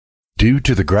Due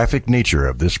to the graphic nature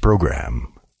of this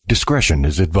program, discretion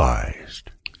is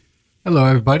advised. Hello,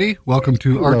 everybody. Welcome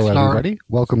to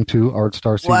Welcome to Art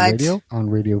Star City Radio on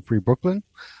Radio Free Brooklyn.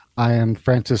 I am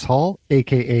Francis Hall,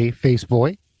 a.k.a. Face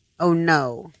Boy. Oh,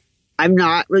 no. I'm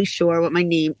not really sure what my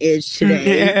name is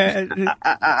today.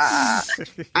 I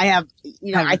have,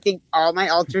 I think all my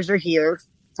alters are here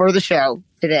for the show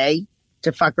today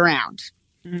to fuck around.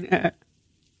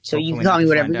 So you can call me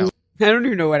whatever you. I don't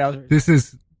even know what else.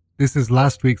 This is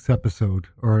last week's episode,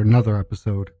 or another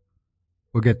episode.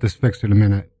 We'll get this fixed in a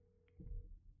minute.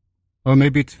 Oh,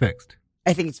 maybe it's fixed.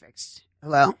 I think it's fixed.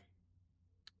 Hello?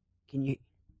 Can you?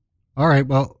 All right,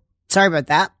 well. Sorry about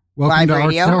that. Welcome Live to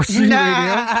radio. Art Star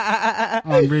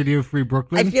Radio on Radio Free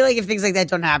Brooklyn. I feel like if things like that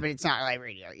don't happen, it's not live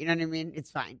radio. You know what I mean?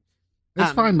 It's fine.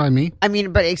 It's fine by me. I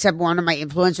mean, but except one of my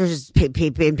influencers is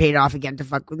paid off again to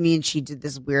fuck with me, and she did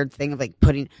this weird thing of like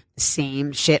putting the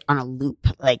same shit on a loop.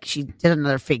 Like she did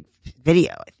another fake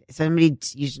video. Somebody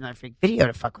used another fake video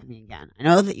to fuck with me again. I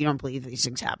know that you don't believe that these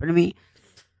things happen to me,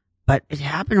 but it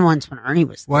happened once when Ernie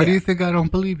was there. Why do you think I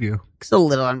don't believe you? It's a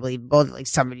little unbelievable that like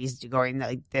somebody's going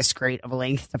like this great of a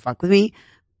length to fuck with me.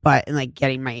 But and like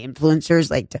getting my influencers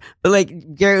but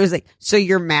like Gary was like, so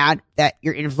you're mad that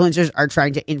your influencers are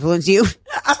trying to influence you?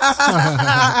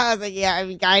 I was like, yeah, I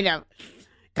mean, kind of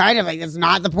like that's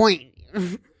not the point.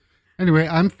 Anyway,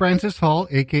 I'm Francis Hall,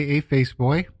 aka Face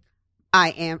Boy. I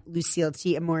am Lucille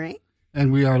T. Amore,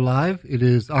 and we are live. It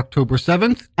is October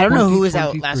 7th. I don't know who was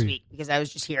out last week because I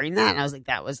was just hearing that and I was like,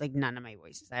 that was like none of my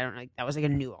voices. I don't know, that was like a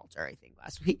new alter I think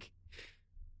last week.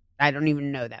 I don't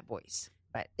even know that voice,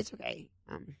 but it's okay.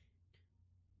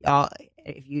 Y'all,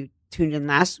 if you tuned in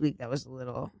last week, that was a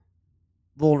little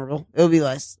vulnerable. It'll be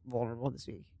less vulnerable this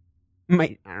week.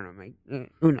 I don't know.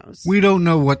 Who knows? We don't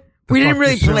know what. We didn't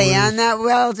really plan that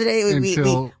well today.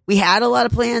 We had a lot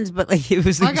of plans, but like it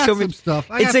was like so much stuff.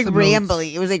 It's like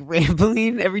rambling. It was like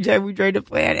rambling every time we tried to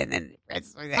plan, and then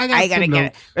Francis was like, I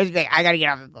gotta get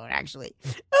off the phone. Actually,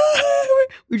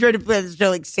 we tried to plan this show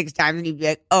like 6 times, and he'd be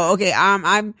like, "Oh, okay,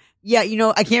 I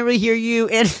can't really hear you."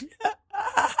 And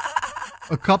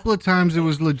a couple of times it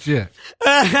was legit.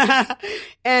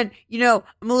 And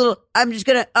I'm just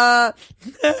gonna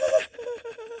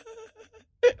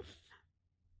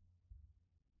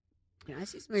Can I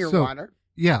see some of your water?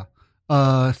 Yeah.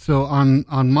 So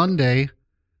on Monday,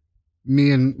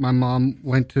 me and my mom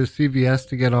went to CVS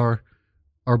to get our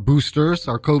boosters,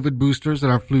 our COVID boosters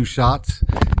and our flu shots.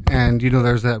 And,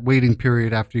 there's that waiting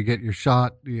period after you get your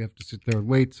shot. You have to sit there and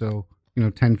wait. So,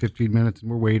 10, 15 minutes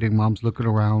and we're waiting. Mom's looking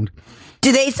around.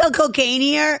 Do they sell cocaine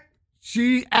here?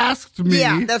 She asked me.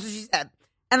 Yeah, that's what she said.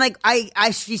 And like,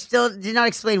 she still did not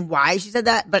explain why she said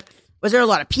that, but was there a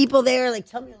lot of people there? Like,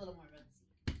 tell me a little more about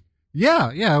this.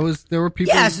 Yeah, there were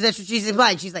people. Yeah, so that's what she's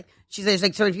implied. She's like, there's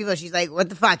like so many people. She's like, what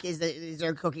the fuck is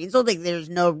there cocaine? So like, there's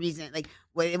no reason. Like,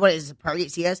 what is a party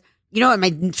at CS? What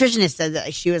my nutritionist said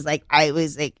that she was like, there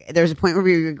was a point where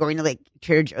we were going to like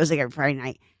Trader Joe's like every Friday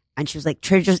night, and she was like,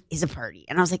 Trader Joe's is a party,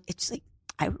 and I was like, it's just like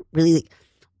I don't really like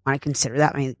want to consider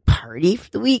that my party for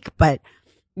the week, but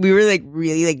we were like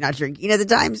really like not drinking at the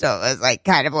time, so it was like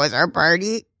kind of was our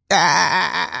party.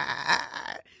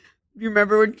 You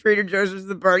remember when Trader Joe's was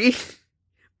the party?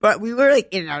 But we were like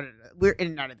in and out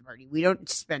of the party. We don't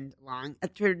spend long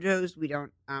at Trader Joe's. We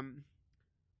don't. I'm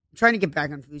trying to get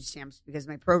back on food stamps because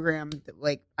my program,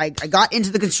 like I got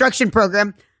into the construction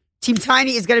program. Team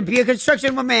Tiny is going to be a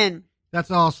construction woman.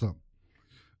 That's awesome.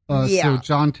 So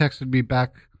John texted me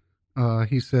back.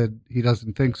 He said he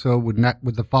doesn't think so. Would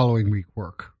the following week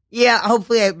work? Yeah,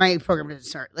 hopefully my program doesn't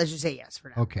start. Let's just say yes for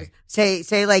now. Okay.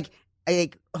 Say like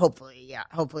hopefully, yeah,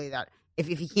 hopefully that if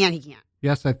he can, he can't.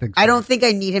 Yes, I think so. I don't think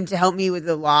I need him to help me with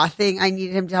the law thing I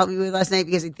needed him to help me with last night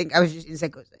because I think I was just in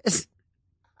psychosis.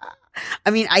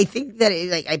 I mean, I think that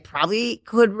I probably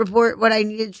could report what I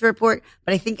needed to report,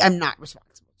 but I think I'm not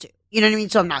responsible to. You know what I mean?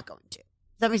 So I'm not going to. Does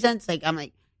that make sense? Like, I'm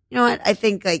like, you know what? I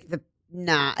think I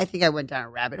think I went down a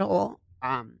rabbit hole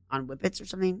on Whippets or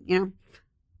something,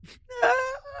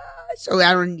 So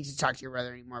I don't need to talk to your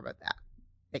brother anymore about that.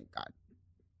 Thank God.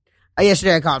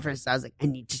 Yesterday I called Francis. I was like, I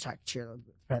need to talk to your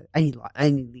brother. I need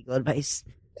legal advice.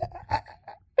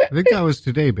 I think that was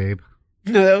today, babe.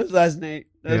 No, that was last night.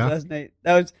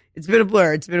 It's been a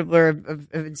blur. It's been a blur of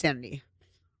insanity.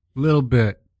 A little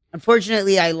bit.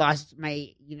 Unfortunately, I lost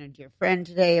my, dear friend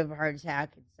today of a heart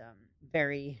attack. It's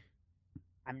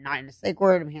I'm not in a psych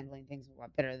ward. I'm handling things a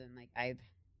lot better than like I've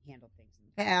handled things in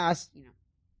the past.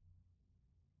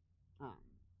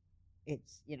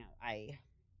 It's I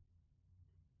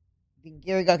think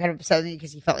Gary got kind of upset with me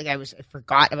because he felt like I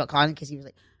forgot about calling because he was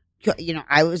like,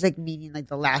 I was like meeting like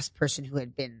the last person who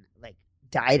had been like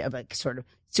died of like sort of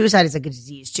suicide is like a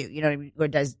disease too. You know what I mean? Or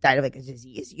died of like a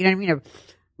disease. You know what I mean? Or,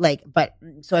 like, but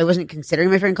so I wasn't considering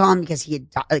my friend Colin because he had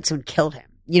like someone killed him.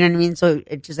 You know what I mean? So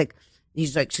it's just like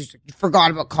she's like, you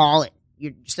forgot about Colin.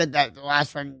 You said that the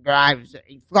last friend died.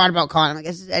 You forgot about Colin. I'm like,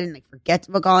 I didn't like forget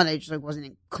about Colin. I just like wasn't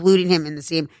including him in the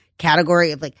same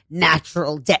category of like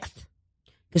natural death.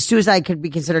 Because suicide could be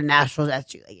considered natural death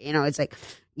too. Like, you know, it's like,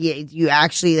 yeah, you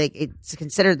actually like, it's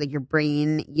considered like your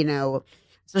brain, you know,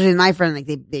 especially with my friend, like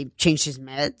they changed his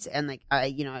meds and like,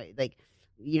 you know, like,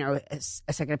 you know,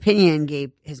 a second opinion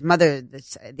gave his mother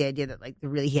the idea that like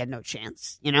really he had no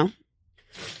chance, you know?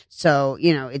 So,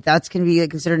 you know, that's can be like,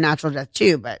 considered natural death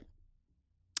too, but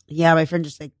yeah, my friend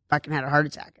just like fucking had a heart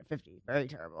attack at 50. Very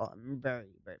terrible. I'm very,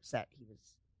 very upset. He was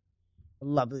a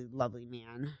lovely, lovely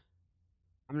man.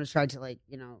 I'm going to try to like,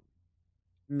 you know,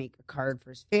 make a card for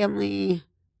his family,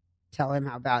 tell him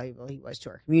how valuable he was to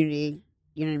our community.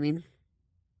 You know what I mean?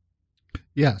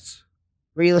 Yes.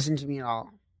 Were you listening to me at all?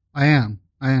 I am.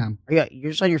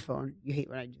 You're just on your phone. You hate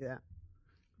when I do that.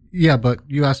 Yeah, but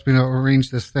you asked me to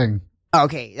arrange this thing. Oh,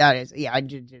 okay. That is, yeah, I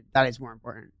did. That is more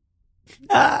important.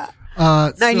 I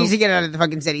need to get out of the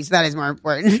fucking city, so that is more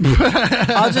important.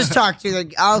 I'll just talk to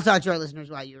I'll talk to our listeners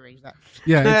while you arrange that.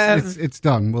 Yeah, it's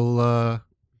done. We'll, I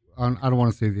don't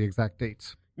want to say the exact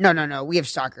dates. No. We have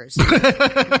stalkers. We're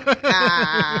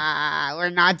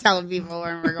not telling people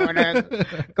when we're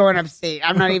going upstate.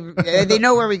 I'm not even. They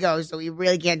know where we go, so we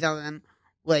really can't tell them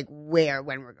like when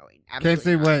we're going.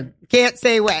 Absolutely Can't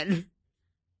say when.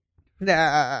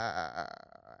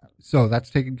 So that's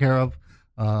taken care of.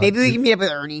 Maybe we can meet up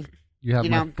with Ernie. You have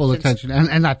my full attention,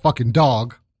 and that fucking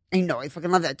dog. I know. I fucking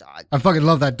love that dog. I fucking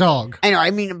love that dog. I know. I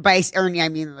mean, by Ernie, I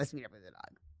mean let's meet up with the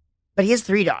dog. But he has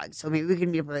 3 dogs, so maybe we can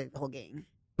meet up with like, the whole gang.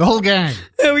 The whole gang.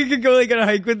 We could go like on a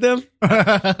hike with them.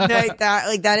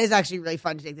 That is actually really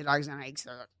fun to take the dogs on hikes.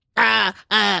 So, like,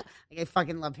 I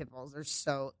fucking love pit bulls. They're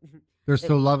so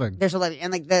loving. They're so loving.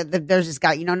 And like there's this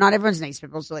guy. You know, not everyone's nice pit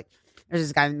bulls. So like, there's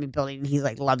this guy in the building, and he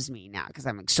like loves me now because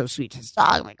I'm like so sweet to his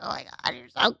dog. I'm like, oh my god, you're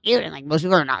so cute. And like most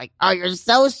people are not like, oh, you're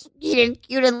so sweet and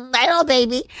cute and little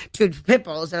baby. To pit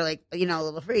bulls, they're like, you know, a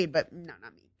little afraid, but no,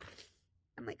 not me.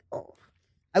 I'm like, oh,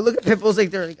 I look at pit bulls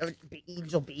like they're like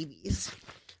angel babies.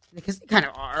 Because they kind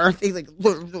of are, aren't they? Like,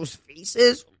 look at those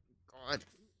faces. Oh,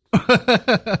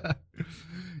 God.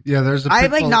 Yeah, there's a I'm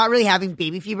like not really having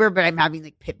baby fever, but I'm having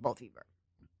like pit bull fever.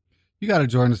 You got to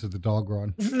join us at the dog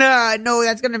run. No,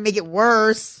 that's going to make it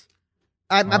worse.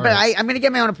 I'm going to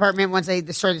get my own apartment once I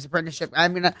start this apprenticeship.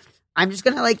 I'm just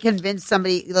going to like convince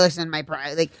somebody, listen, I'm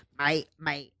going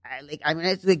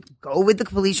to like go with the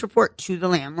police report to the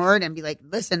landlord and be like,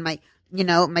 listen, my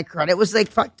credit was like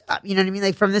fucked up. You know what I mean?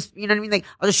 Like from this, you know what I mean? Like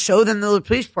I'll just show them the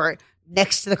police report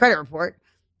next to the credit report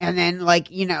and then like,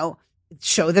 you know,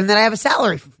 show them that I have a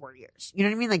salary for 4 years. You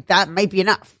know what I mean? Like that might be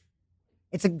enough.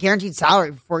 It's a guaranteed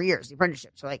salary for 4 years, the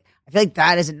apprenticeship. So like, I feel like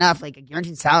that is enough. Like a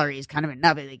guaranteed salary is kind of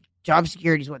enough. Like job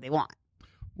security is what they want.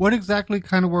 What exactly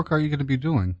kind of work are you going to be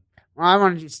doing? Well, I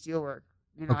want to do steel work.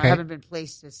 You know, okay. I haven't been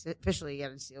placed officially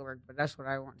yet in steel work, but that's what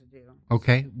I want to do.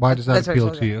 Okay. Why does that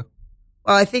appeal to you?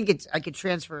 Well, I think it's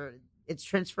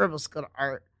transferable skill to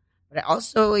art. But I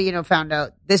also, you know, found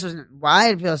out this wasn't why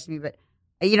it appeals to me, but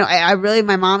you know, I really,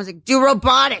 my mom was like, do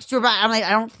robotics. I'm like, I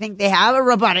don't think they have a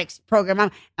robotics program. I'm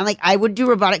like, I would do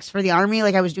robotics for the army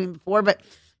like I was doing before, but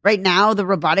right now the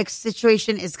robotics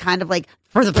situation is kind of like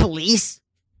for the police.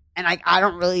 And like, I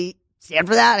don't really stand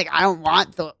for that. Like, I don't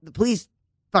want the police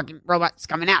fucking robots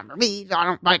coming out for me. So I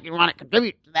don't fucking want to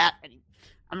contribute to that.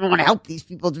 I don't want to help these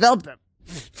people develop them.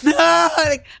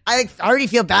 I already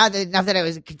feel bad enough that I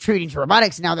was contributing to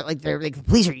robotics. Now that like they're like the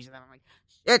police are using them, I'm like,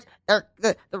 shit,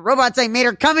 the robots I made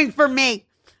are coming for me.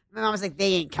 My mom was like,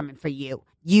 they ain't coming for you.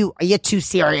 You're too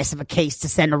serious of a case to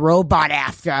send a robot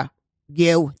after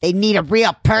you. They need a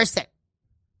real person.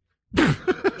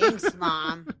 Thanks,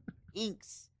 Mom.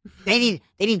 Thanks. They need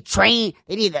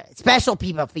the special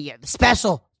people for you. The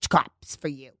special cops for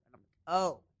you.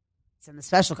 Oh, send the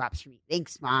special cops for me.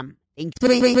 Thanks, Mom. Thanks.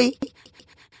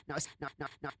 No.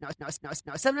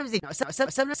 Sometimes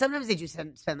they do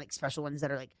send like special ones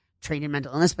that are like trained in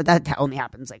mental illness, but that only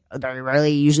happens like very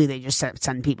rarely. Usually they just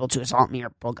send people to assault me or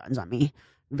pull guns on me.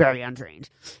 Very untrained.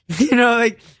 You know,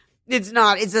 like it's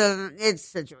a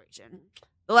situation.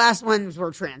 The last ones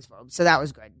were transphobes, so that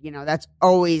was good. You know, that's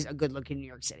always a good look in New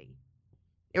York City.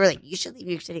 They were like, you should leave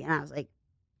New York City, and I was like,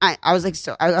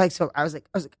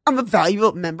 I'm a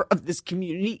valuable member of this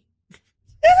community.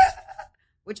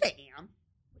 Which I am.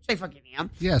 Which I fucking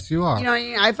am. Yes, you are. You know,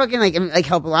 I fucking like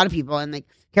help a lot of people, and like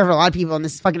care for a lot of people, and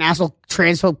this fucking asshole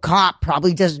transphobe cop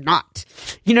probably does not.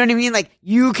 You know what I mean? Like,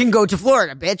 you can go to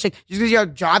Florida, bitch. Like, just because you have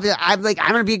a job, I'm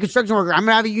gonna be a construction worker. I'm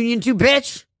gonna have a union too,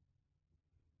 bitch.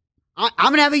 I'm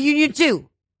gonna have a union too.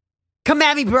 Come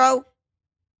at me, bro.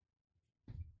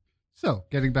 So,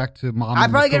 getting back to mom.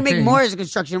 I'm probably gonna make more as a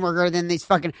construction worker than these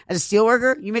fucking as a steel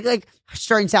worker. You make like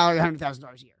starting salary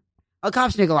 $100,000 a year. Well,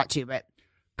 cops make a lot too, but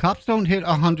cops don't hit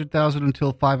 100,000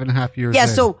 until 5.5 years. Yeah,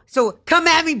 in. so come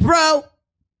at me, bro.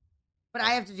 But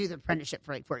I have to do the apprenticeship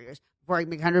for like 4 years before I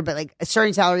make 100. But like a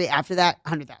starting salary after that,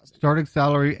 100,000. Starting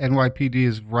salary NYPD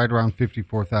is right around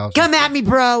 54,000. Come at me,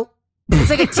 bro. It's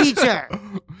like a teacher.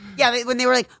 Yeah, when they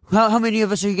were like, how many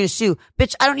of us are you going to sue?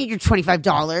 Bitch, I don't need your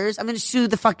 $25. I'm going to sue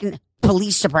the fucking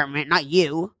police department, not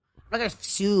you. I'm not going to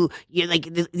sue you. Like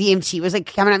the EMT was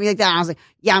like coming at me like that. And I was like,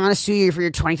 yeah, I'm going to sue you for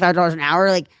your $25 an hour.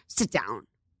 Like, sit down.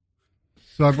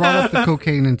 So I brought up the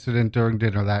cocaine incident during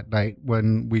dinner that night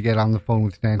when we get on the phone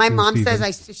with Nancy. My mom says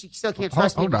she still can't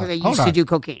trust me because I used to do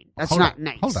cocaine. That's not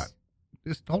nice. Hold on.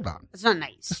 Just hold on. That's not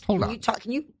nice. Just hold on.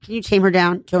 Can you tame her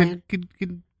down, Joanne?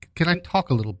 Can I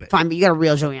talk a little bit? Fine, but you got to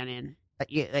reel Joanne in.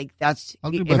 If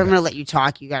I'm going to let you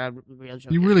talk, you got to reel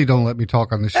Joanne. You really don't let me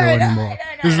talk on the show anymore.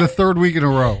 This is the third week in a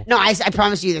row. No, I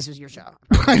promise you this was your show.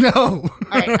 I know.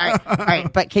 All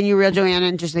right. But can you reel Joanne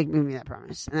in? Just like move me that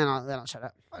promise, and then I'll shut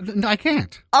up. No, I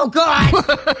can't. Oh God,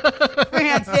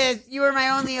 Francis, you were my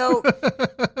only hope.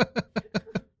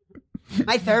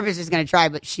 My therapist is going to try,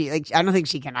 but I don't think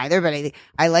she can either. But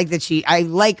I like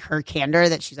her candor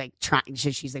that she's like trying.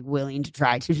 She's like willing to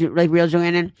try to like reel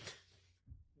Joanne in.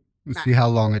 Let's see how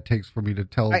long it takes for me to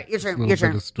tell. All right, your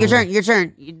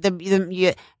turn.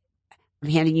 I'm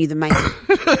handing you the mic.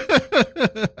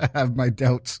 I have my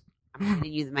doubts. I'm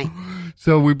handing you the mic.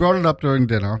 So we brought it up during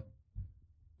dinner,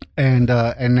 and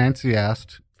Nancy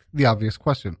asked the obvious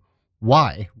question: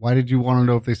 Why? Why did you want to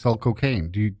know if they sell cocaine?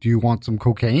 Do you want some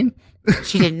cocaine?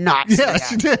 She did not. Yeah,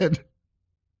 she did.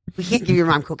 We can't give your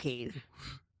mom cocaine.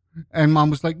 And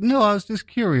mom was like, "No, I was just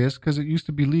curious because it used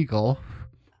to be legal."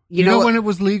 You know when it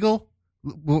was legal?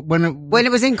 When it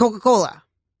was in Coca-Cola.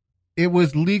 It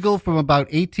was legal from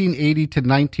about 1880 to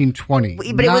 1920.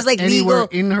 But it was like legal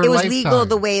in her It was lifetime. legal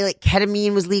the way like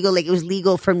ketamine was legal. Like it was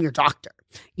legal from your doctor.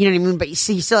 You know what I mean? But you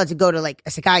still had to go to like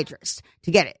a psychiatrist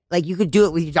to get it. Like you could do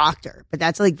it with your doctor, but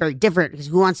that's like very different because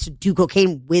who wants to do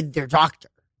cocaine with their doctor?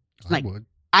 Like, I would.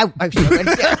 I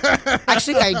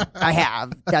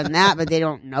have done that, but they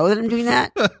don't know that I'm doing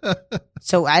that.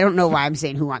 So I don't know why I'm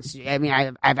saying who wants to do it. I mean,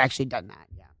 I've actually done that.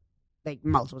 Yeah. Like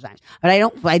multiple times, but I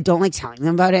don't like telling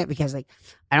them about it because like,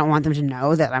 I don't want them to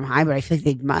know that I'm high, but I feel like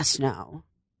they must know.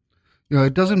 You know,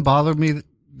 it doesn't bother me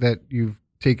that you've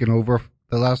taken over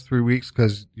the last 3 weeks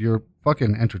because you're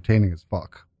fucking entertaining as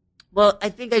fuck. Well, I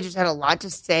think I just had a lot to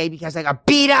say because I got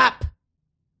beat up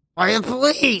by the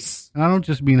police. And I don't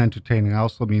just mean entertaining. I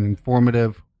also mean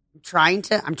informative. I'm trying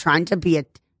to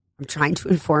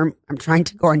inform. I'm trying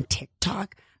to go on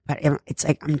TikTok, but it's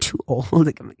like I'm too old.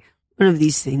 Like I'm like, one of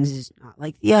these things is not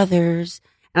like the others.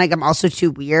 And like, I'm also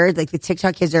too weird. Like the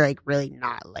TikTok kids are like really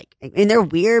not like, I mean, they're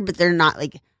weird, but they're not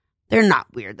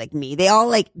weird like me. They all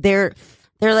like, they're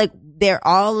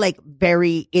all like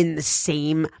very in the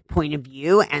same point of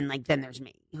view. And like, then there's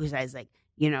me who's like,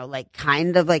 you know, like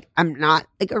kind of like, I'm not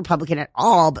like a Republican at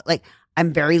all, but like,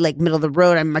 I'm very like middle of the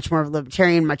road. I'm much more of a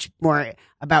libertarian, much more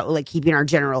about like keeping our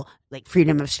general like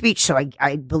freedom of speech. So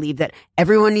I believe that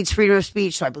everyone needs freedom of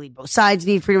speech. So I believe both sides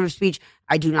need freedom of speech.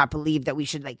 I do not believe that we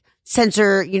should like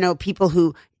censor, you know, people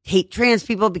who hate trans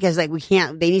people because like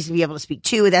they need to be able to speak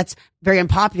too. That's very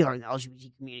unpopular in the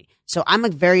LGBT community. So I'm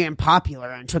like very unpopular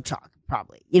on TikTok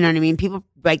probably. You know what I mean? People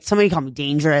like somebody called me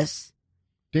dangerous.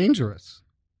 Dangerous.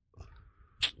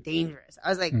 I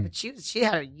was like, but she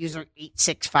had a user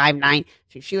 8659.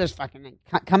 She was fucking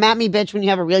come at me, bitch, when you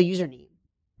have a real username.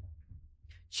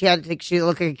 She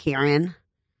looked like a Karen,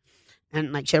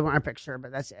 and like she had one picture,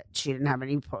 but that's it. She didn't have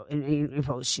any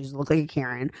posts. She looked like a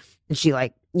Karen, and she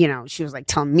like, you know, she was like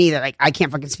telling me that like I can't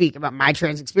fucking speak about my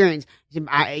trans experience. But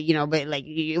like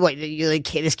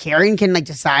this Karen can like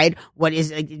decide what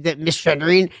is like the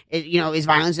misgendering, is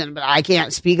violence, but I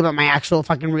can't speak about my actual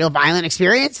fucking real violent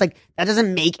experience. Like that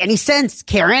doesn't make any sense,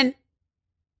 Karen.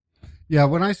 Yeah,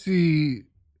 when I see,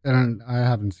 and I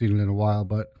haven't seen it in a while,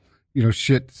 but you know,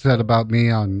 shit said about me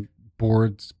on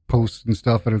boards, posts, and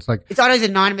stuff, and it's like it's always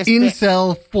anonymous.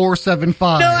 Incel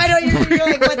 475. No, I don't. You're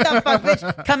like, what the fuck,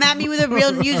 bitch? Come at me with a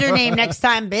real username next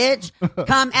time, bitch.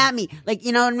 Come at me, like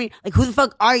you know what I mean. Like, who the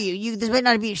fuck are you? This might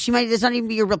not be. This not even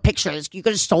be your real picture. You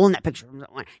could have stolen that picture from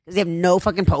someone because they have no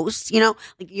fucking posts. You know,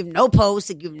 like you have no posts,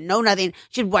 like you have no nothing.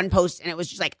 She had one post, and it was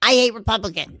just like, I hate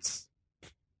Republicans.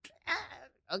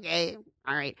 Okay,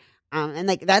 All right. And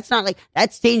like, that's not like,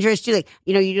 that's dangerous too. Like,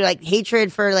 you do like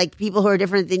hatred for like people who are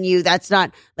different than you. That's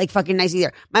not like fucking nice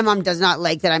either. My mom does not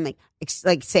like that I'm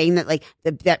like saying that like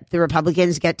that the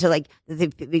Republicans get to like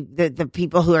the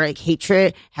people who are like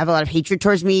have a lot of hatred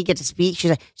towards me get to speak. She's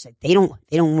like, they don't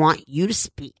want you to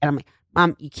speak. And I'm like,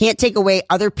 Mom, you can't take away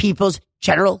other people's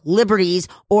general liberties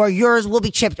or yours will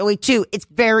be chipped away too. It's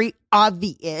very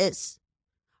obvious.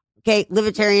 Okay,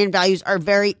 libertarian values are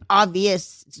very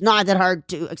obvious. It's not that hard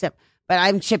to accept. But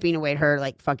I'm chipping away at her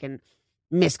like fucking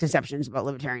misconceptions about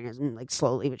libertarianism, like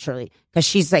slowly but surely. Because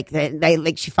she's like,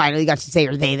 she finally got to say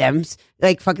her they/thems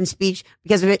like fucking speech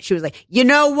because of it. She was like, you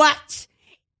know what?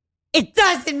 It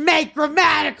doesn't make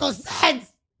grammatical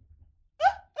sense.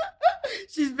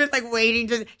 She's been like waiting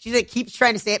to. She's like keeps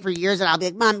trying to say it for years, and I'll be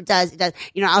like, Mom, it does.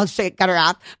 I'll cut her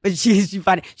off, but she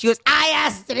funny. She goes, I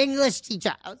asked an English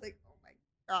teacher. I was like, oh my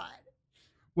God.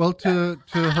 Well, to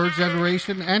her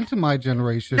generation and to my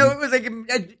generation. No, it was like an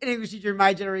English teacher in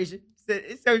my generation.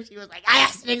 So she was like, I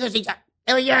asked an English teacher.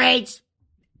 They were your age.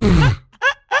 But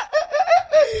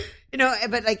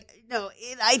like, no,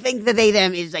 I think the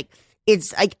they/them is like,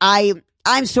 it's like,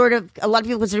 I'm sort of, a lot of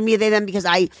people consider me a they/them because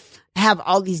I have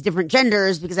all these different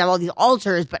genders, because I have all these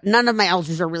alters, but none of my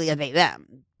alters are really a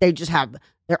they/them. They just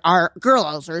there are girl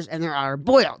alters and there are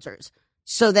boy alters.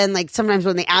 So then, like, sometimes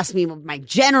when they ask me my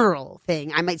general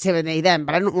thing, I might say they/them,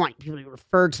 but I don't want people to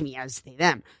refer to me as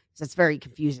they/them because that's very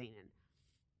confusing and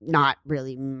not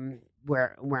really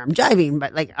where I'm jiving.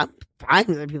 But like, I'm fine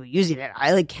with other people using it.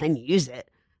 I like can use it,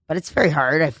 but it's very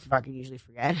hard. I fucking usually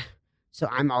forget. So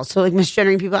I'm also like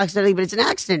misgendering people accidentally, but it's an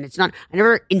accident. It's not. I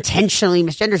never intentionally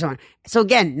misgender someone. So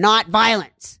again, not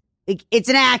violence. Like, it's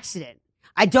an accident.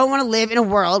 I don't want to live in a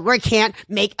world where I can't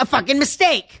make a fucking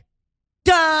mistake.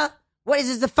 Duh. What is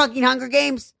this, the fucking Hunger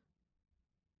Games?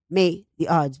 May the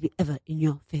odds be ever in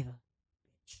your favor.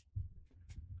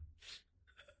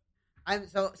 I'm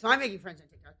making friends on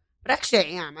TikTok. But actually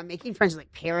I am. I'm making friends with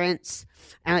like parents.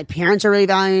 And like parents are really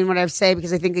valuing what I say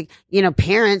because I think like,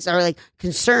 parents are like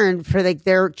concerned for like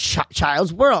their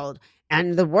child's world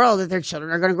and the world that their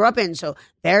children are going to grow up in. So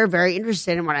they're very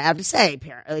interested in what I have to say.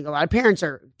 Like a lot of parents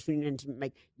are tuning into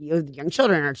the young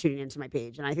children are tuning into my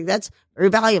page. And I think that's very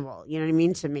valuable. You know what I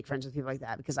mean? To make friends with people like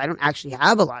that, because I don't actually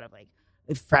have a lot of like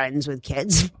friends with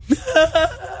kids.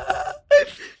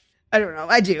 I don't know.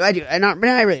 I do. I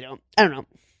really don't. I don't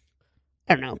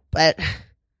know. But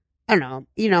I don't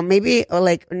know. Maybe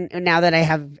like now that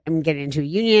I'm getting into a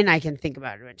union, I can think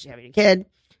about eventually having a kid,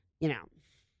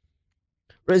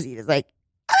 Rosita's like,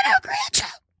 I know,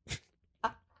 grandchild.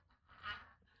 I'm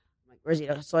like,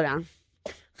 Rosita, slow down.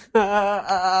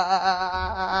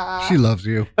 She loves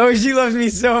you. Oh, she loves me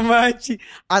so much.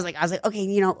 I was like,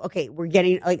 okay, we're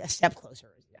getting like a step closer.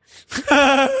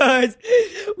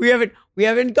 we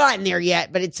haven't gotten there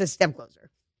yet, but it's a step closer.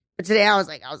 But today I was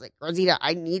like, Rosita,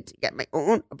 I need to get my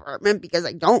own apartment because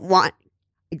I want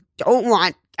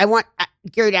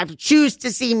Gary to have to choose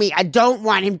to see me. I don't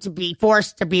want him to be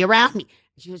forced to be around me.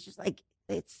 She was just like,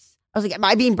 I was like, am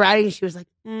I being bratty? And she was like,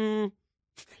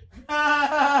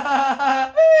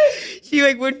 She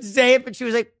like wouldn't say it, but she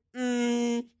was like,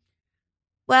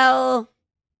 well,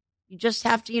 you just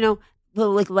have to,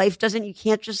 like life doesn't, you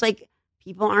can't just like,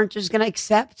 people aren't just going to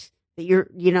accept that you're,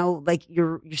 like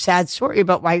your sad story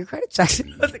about why your credit sucks. I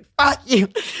was like, fuck you.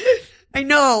 I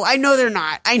know they're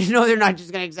not. I know they're not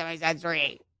just going to accept my sad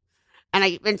story.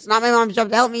 And it's not my mom's job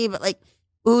to help me, but like,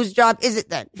 whose job is it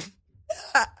then?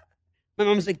 My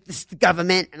mom's like, this is the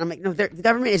government. And I'm like, no, the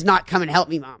government is not coming to help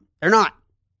me, Mom. They're not.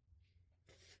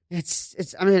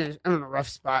 I'm in a rough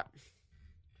spot.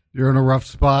 You're in a rough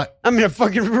spot? I'm in a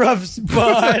fucking rough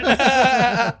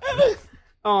spot.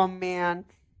 Oh, man.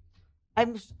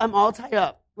 I'm all tied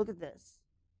up. Look at this.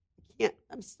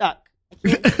 I'm stuck. I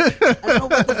don't know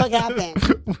what the fuck happened.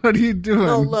 What are you doing?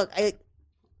 No, look. It's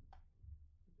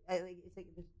like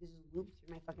this is loops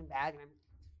through my fucking bag, and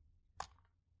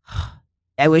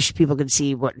I wish people could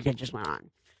see what just went on.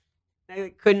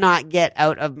 I could not get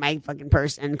out of my fucking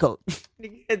purse and coat.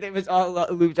 It was all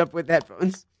looped up with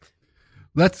headphones.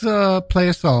 Let's play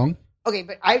a song. Okay,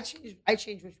 but I changed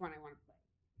which one I want to play.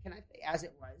 Can I play As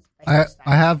It Was?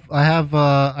 I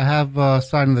have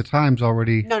Sign of the Times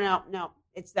already. No.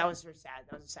 That was for sad.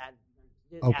 That was a sad.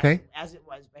 Okay. As It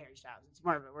Was by Harry Styles. It's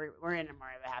more of a we're in a more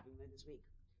of a happy mood this week.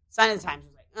 Sign of the Times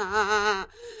was like,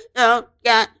 no,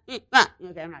 yeah, okay, I'm not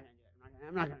gonna do it.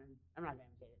 I'm not gonna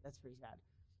imitate it. That's pretty sad.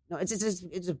 No, it's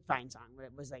a fine song, but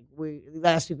it was like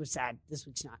last week was sad. This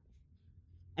week's not.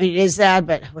 I mean, it is sad,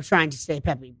 but we're trying to stay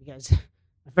peppy because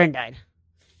my friend died.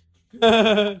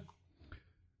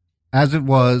 As It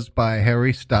Was by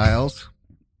Harry Styles.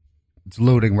 It's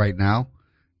loading right now.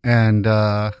 And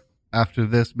after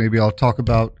this, maybe I'll talk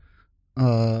about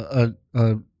a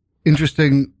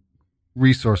interesting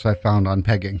resource I found on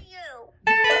pegging.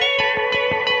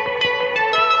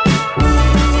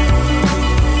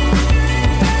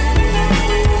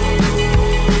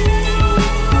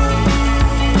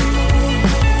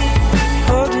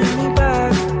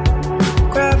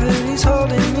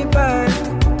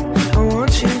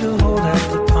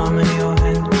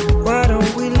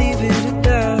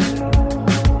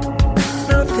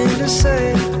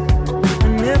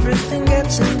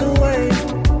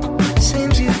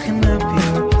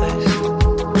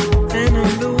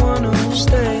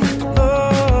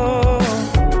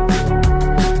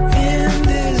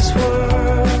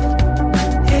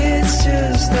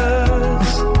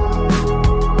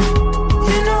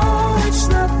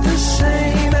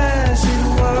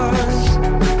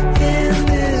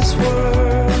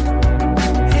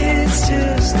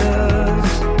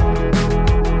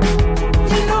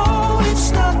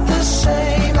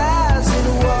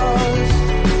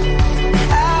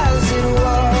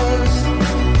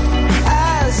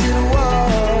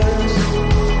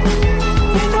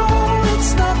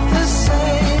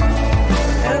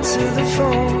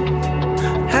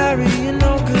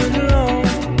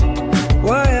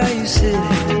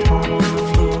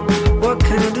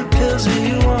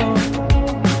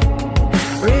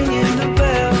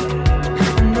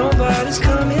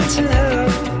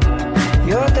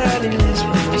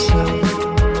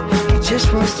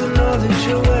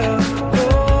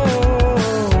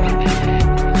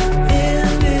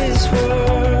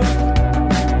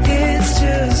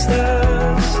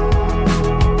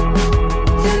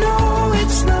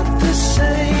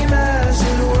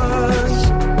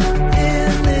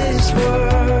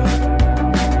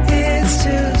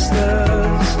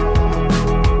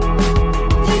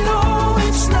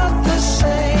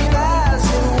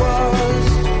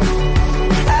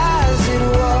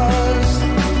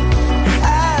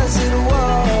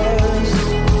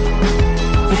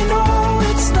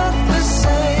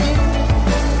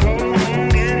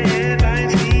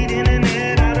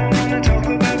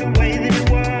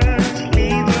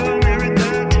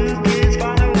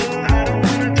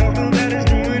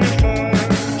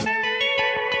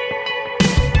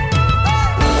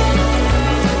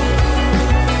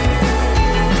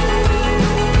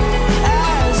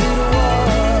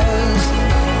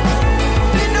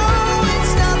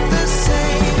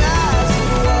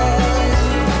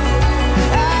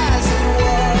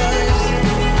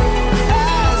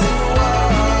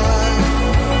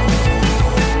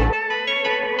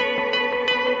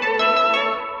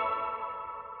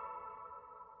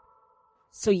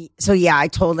 So yeah, I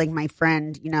told like my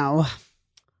friend,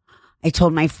 I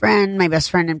told my friend, my best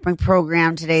friend in my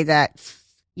program today that,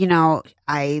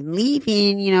 I'm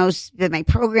leaving, my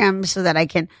program so that I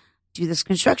can do this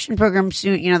construction program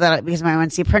soon, that because I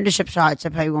went to the apprenticeship shots, I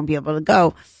probably won't be able to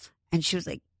go. And she was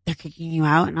like, they're kicking you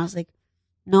out. And I was like,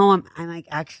 no, I'm like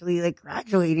actually like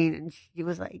graduating. And she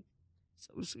was like,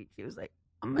 so sweet. She was like,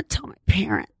 I'm going to tell my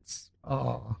parents.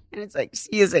 Oh. And it's like,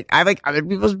 she is like, I have like other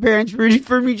people's parents rooting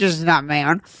for me, just not my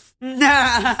own.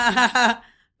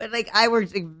 But like, I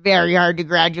worked like very hard to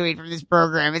graduate from this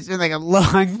program. It's been like a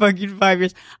long fucking 5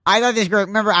 years. I thought this girl,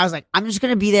 remember, I was like, I'm just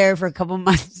going to be there for a couple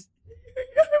months.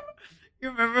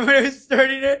 You remember when I was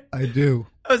starting it? I do.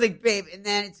 I was like, babe, and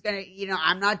then it's going to,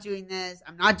 I'm not doing this.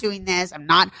 I'm not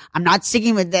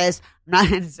sticking with this.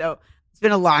 And so it's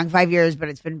been a long 5 years, but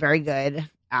it's been very good.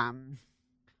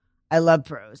 I love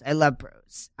pros.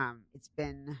 It's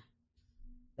been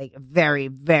like a very,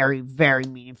 very, very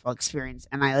meaningful experience.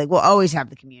 And I will always have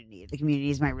the community. The community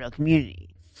is my real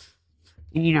community.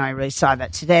 And, I really saw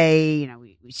that today.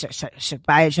 We shook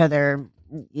by each other,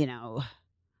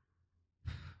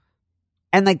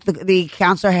 And like the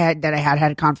counselor that I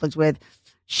had conflicts with,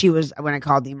 she was, when I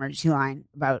called the emergency line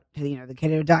about, the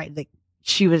kid who died, like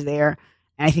she was there.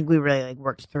 And I think we really like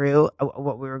worked through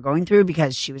what we were going through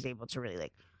because she was able to really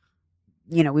like,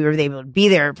 we were able to be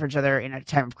there for each other in a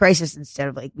time of crisis instead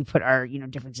of like we put our,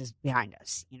 differences behind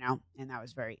us, and that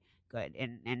was very good.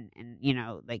 And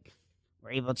like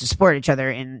we're able to support each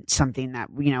other in something that,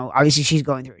 obviously she's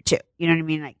going through it too. You know what I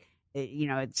mean? Like,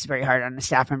 it's very hard on a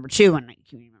staff member too when like a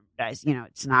community member dies.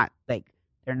 It's not like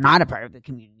they're not a part of the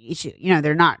community too.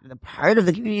 They're not the part of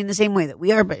the community in the same way that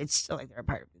we are, but it's still like they're a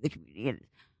part of the community. And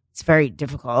it's very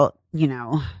difficult,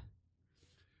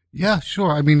 Yeah,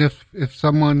 sure. I mean, if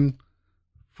someone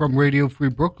from Radio Free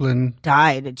Brooklyn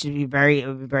died, it would be very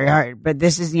hard. But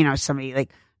this is, somebody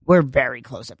like we're very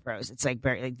close at pros. It's like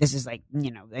very like this is like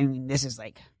this is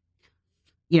like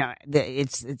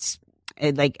it's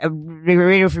like a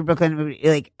Radio Free Brooklyn would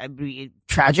like be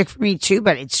tragic for me too,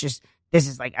 but it's just, this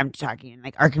is like, I'm talking in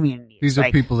like our community. These are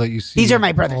like, people that you see. These are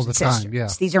my brothers all the and sisters. time. Yeah.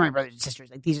 These are my brothers and sisters.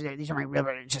 Like these are my real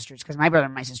brothers and sisters. Because my brother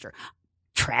and my sister,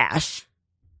 trash.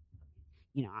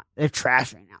 You know, they're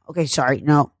trash right now. Okay, sorry.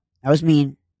 No, that was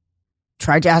mean.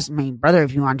 Tried to ask my brother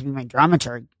if he wanted to be my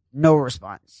dramaturg. No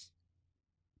response.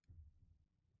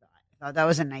 I thought that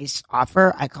was a nice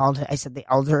offer. I said the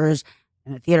elders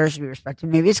in the theater should be respected.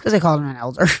 Maybe it's because I called him an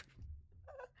elder.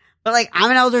 But like,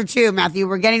 I'm an elder too, Matthew.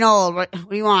 We're getting old. What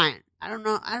do you want? I don't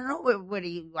know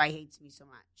why he hates me so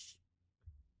much.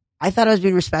 I thought I was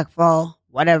being respectful.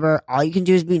 Whatever. All you can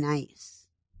do is be nice.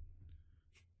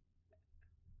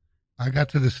 I got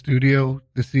to the studio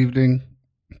this evening.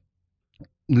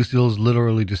 Lucille's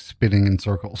literally just spinning in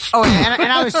circles. Oh, and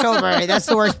I was sober. That's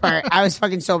the worst part. I was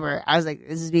fucking sober. I was like,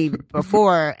 this is me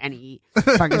before any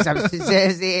fucking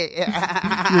substances.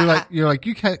 You're like,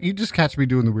 you just catch me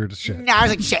doing the weirdest shit. No, I was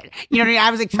like, shit. You know what I mean? I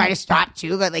was like trying to stop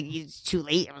too, but like it's too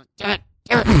late. I was like,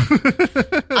 damn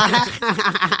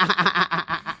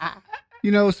it.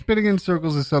 You know, spinning in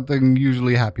circles is something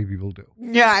usually happy people do.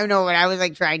 Yeah, I know, but I was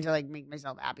like trying to like make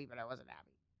myself happy, but I wasn't happy.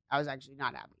 I was actually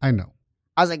not happy. I know.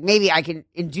 I was like, maybe I can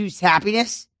induce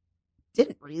happiness.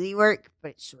 Didn't really work,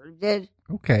 but it sort of did.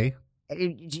 Okay.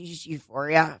 It just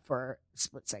euphoria for a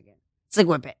split second. It's like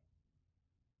Whip It,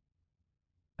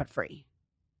 but free.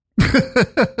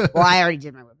 Well, I already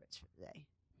did my Whip Its for the day.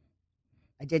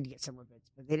 I did get some Whip Its,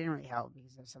 but they didn't really help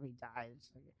because if somebody dies,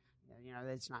 you know,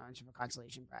 it's not much of a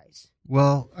consolation prize.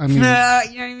 Well, I mean, you know what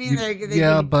I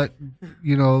mean? But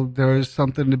you know, there is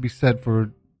something to be said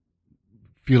for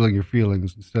feeling your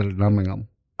feelings instead of numbing them.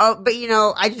 Oh, but you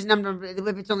know, I just numbed them. The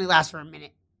Whip Its only last for a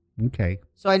minute. Okay.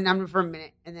 So I numbed them for a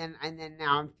minute, and then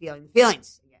now I'm feeling the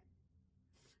feelings again.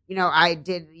 You know, I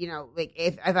did. You know, like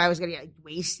if I was gonna get like,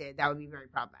 wasted, that would be very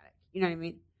problematic. You know what I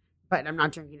mean? But I'm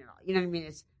not drinking at all. You know what I mean?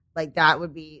 It's like that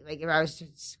would be like if I was to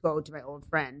go to my old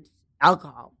friend,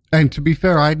 alcohol. And to be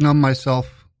fair, I'd numb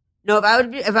myself. No, if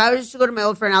I was to go to my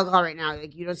old friend alcohol right now,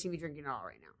 like you don't see me drinking at all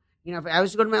right now. You know, if I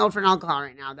was to go to my old friend alcohol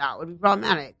right now, that would be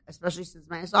problematic, especially since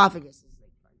my esophagus is like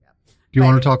fucked up. Do you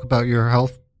want to talk about your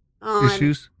health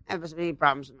issues? I have so many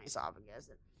problems with my esophagus.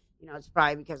 And, you know, it's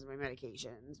probably because of my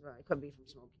medications, or it could be from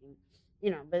smoking.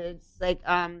 You know, but it's like,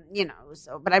 you know,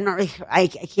 so, but I'm not really, I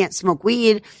can't smoke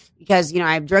weed because, you know,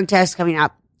 I have drug tests coming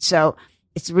up. So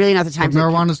it's really not the time. But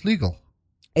marijuana's legal.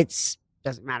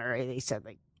 Doesn't matter. They said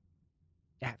like,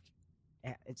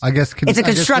 I guess it's a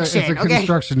construction. It's a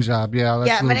construction job. Yeah.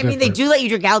 That's but I mean, they do let you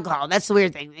drink alcohol. That's the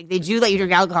weird thing. Like, they do let you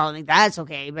drink alcohol, and like, that's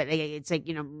okay. But it's like,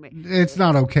 you know, it's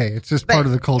not okay. It's just part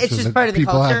of the culture. It's just part of the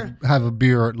people culture. Have a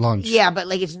beer at lunch. Yeah, but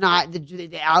like, it's not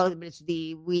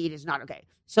the weed is not okay.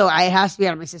 So it has to be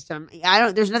out of my system.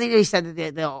 There's nothing to be said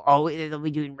that they'll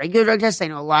be doing regular drug tests. I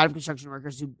know a lot of construction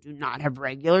workers who do not have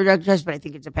regular drug tests, but I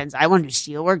think it depends. I want to do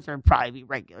steel work. There'll probably be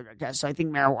regular drug tests. So I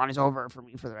think marijuana is over for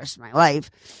me for the rest of my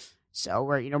life. So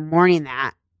we're, you know, mourning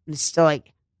that. And still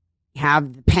like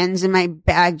have the pens in my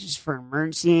bag just for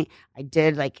emergency. I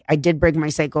did break my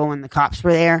cycle when the cops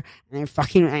were there, and they're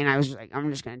fucking, and I was just like, I'm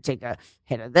just going to take a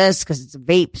hit of this because it's a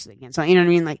vape, so they can't sell, you know what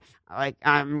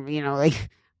I mean? You know, like,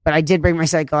 but I did break my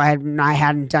cycle. I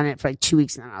hadn't done it for like 2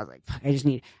 weeks, and then I was like, fuck, I just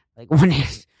need like one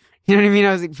hit. You know what I mean?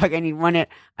 I was like, fuck, I need one hit.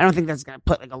 I don't think that's going to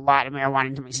put like a lot of marijuana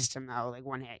into my system though, like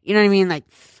one hit. You know what I mean? Like,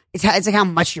 it's like how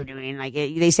much you're doing. Like,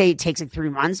 they say it takes like 3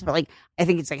 months, but like, I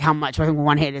think it's like how much. I think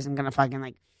one hit isn't going to fucking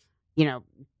like, you know,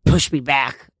 push me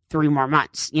back 3 more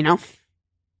months, you know?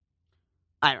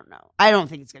 I don't know. I don't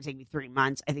think it's going to take me 3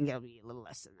 months. I think it'll be a little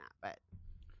less than that, but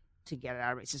to get it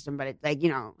out of my system. But it's like, you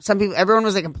know, some people, everyone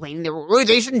was like complaining.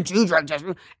 They shouldn't do drug tests.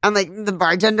 And like the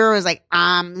bartender was like,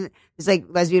 this like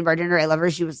lesbian bartender. I love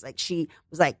her. She was like,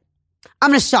 I'm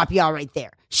going to stop y'all right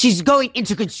there. She's going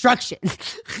into construction. So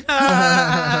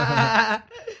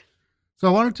I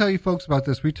want to tell you folks about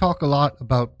this. We talk a lot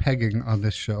about pegging on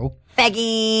this show.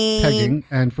 Pegging.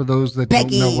 And for those that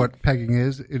don't know what pegging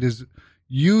is, it is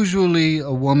usually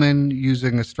a woman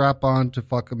using a strap-on to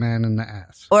fuck a man in the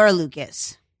ass. Or a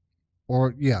Lucas.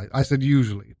 Or, yeah, I said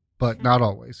usually, but not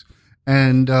always.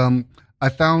 And I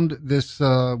found this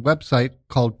website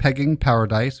called Pegging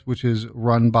Paradise, which is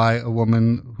run by a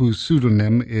woman whose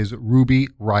pseudonym is Ruby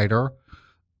Ryder,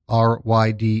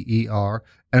 Ryder,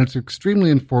 and it's extremely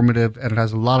informative, and it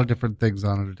has a lot of different things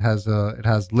on it. It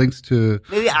has links to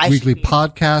weekly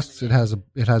podcasts. It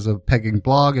has a pegging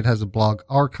blog. It has a blog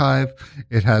archive.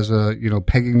 It has a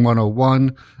pegging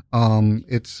 101.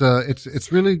 It's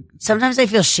really. Sometimes I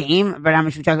feel shame about how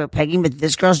much we talk about pegging, but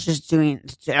this girl's just doing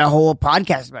a whole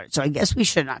podcast about it. So I guess we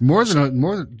should not.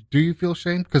 Do you feel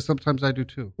shame? Because sometimes I do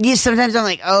too. Yeah, sometimes I'm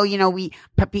like, oh,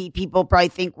 people probably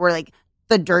think we're like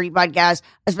the dirty podcast,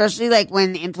 especially like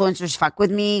when the influencers fuck with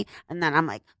me. And then I'm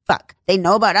like, fuck, they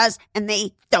know about us and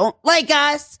they don't like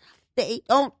us. They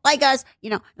don't like us. You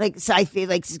know, like, so I feel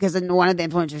like because one of the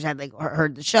influencers had like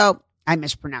heard the show. I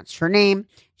mispronounced her name.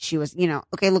 She was, you know,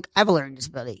 okay, look, I have a learning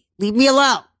disability. Leave me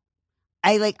alone.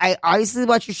 I obviously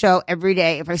watch your show every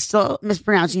day. If I still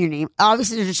mispronouncing your name,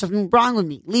 obviously there's something wrong with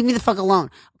me. Leave me the fuck alone.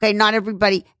 Okay, not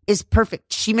everybody is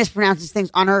perfect. She mispronounces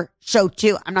things on her show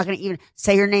too. I'm not going to even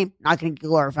say her name. Not going to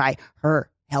glorify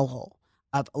her hellhole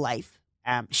of life.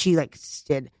 She like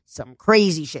did some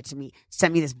crazy shit to me.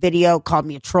 Sent me this video, called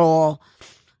me a troll.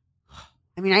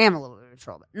 I mean, I am a little bit of a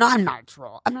troll, but no, I'm not a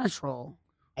troll. I'm not a troll.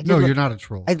 No, you're not a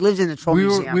troll. I lived in the troll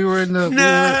museum. We were in the we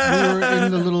were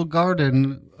in the little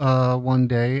garden one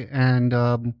day,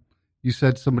 and you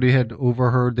said somebody had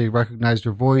overheard. They recognized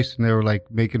your voice, and they were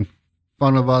like making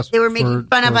fun of us. They were making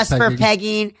fun of us for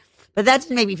pegging, but that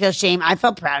didn't make me feel shame. I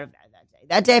felt proud of that day.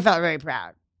 That day, I felt very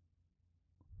proud.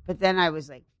 But then I was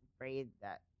like afraid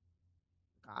that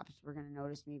cops were going to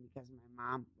notice me because my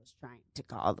mom was trying to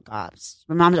call the cops.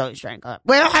 My mom's always trying to call.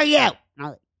 Where are you? And I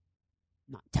was like,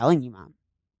 I'm not telling you, Mom.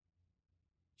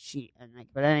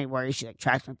 But I didn't worry. She like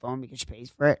tracks my phone because she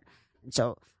pays for it, and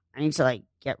so I need to like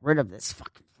get rid of this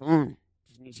fucking phone.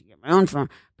 I need to get my own phone,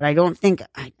 but I don't think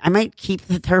I might keep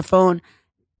her phone,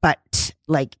 but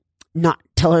like not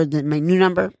tell her my new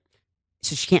number,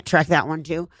 so she can't track that one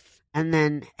too, and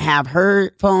then have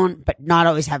her phone, but not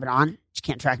always have it on. She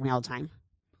can't track me all the time.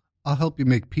 I'll help you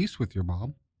make peace with your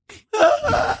mom.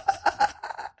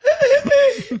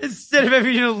 Instead of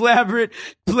having an elaborate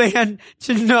plan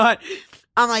to not.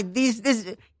 I'm like,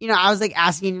 I was like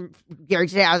asking Gary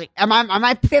today, I was like, am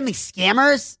my family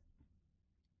scammers?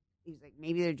 He's like,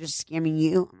 maybe they're just scamming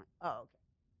you. I'm like,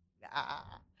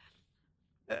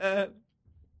 oh, okay.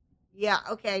 Yeah,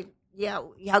 okay. Yeah,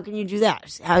 how can you do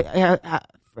that? How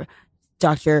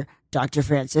Dr.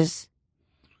 Francis?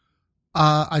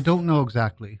 I don't know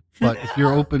exactly, but if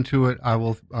you're open to it, I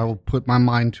will put my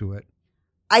mind to it.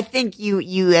 I think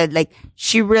you had like,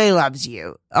 she really loves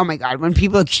you. Oh my God. When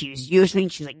people accuse you of something,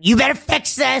 she's like, you better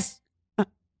fix this.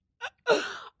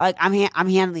 Like, I'm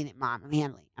handling it, Mom. I'm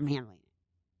handling it.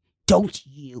 Don't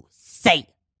you say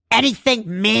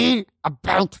anything mean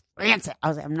about Francis. I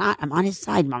was like, I'm on his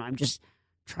side, Mom. I'm just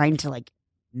trying to like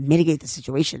mitigate the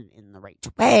situation in the right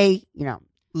way, you know.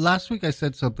 Last week I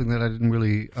said something that I didn't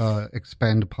really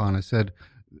expand upon. I said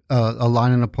a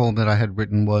line in a poem that I had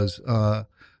written was,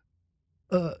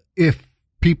 if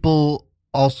people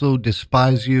also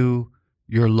despise you,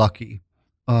 you're lucky.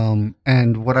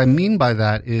 And what I mean by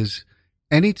that is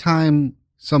anytime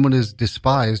someone is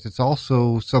despised, it's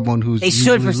also someone who's they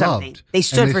stood for loved. something. They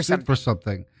stood for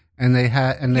something. And they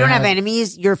had, and you don't have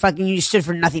enemies. You stood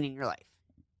for nothing in your life.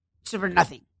 You stood for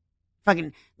nothing.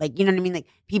 Fucking, like, you know what I mean? Like,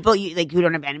 people who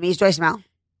don't have enemies. Do I smell?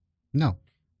 No.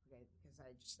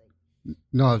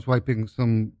 No, I was wiping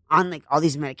some on like all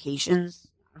these medications.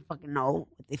 I don't fucking know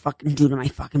what they fucking do to my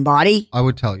fucking body. I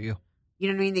would tell you. You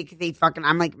know what I mean? They fucking.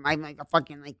 I'm like a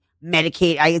fucking like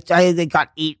Medicaid. I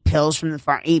got 8 bottles from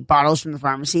the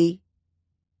pharmacy.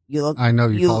 You look. I know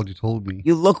you told me.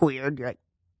 You look weird. You're like,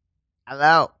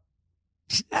 hello.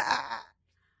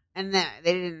 And then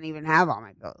they didn't even have all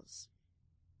my pills.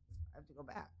 I have to go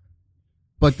back.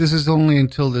 But this is only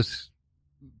until this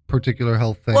particular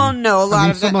health thing. Well, no, a lot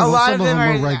of them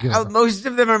are regular. Most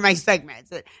of them are my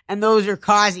segments, and those are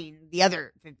causing the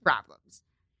other problems.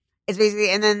 It's basically,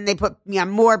 and then they put me on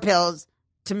more pills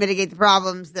to mitigate the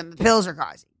problems than the pills are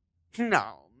causing.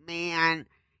 No, man,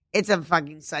 it's a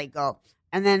fucking cycle.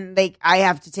 And then I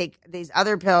have to take these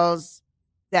other pills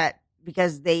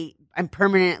because I'm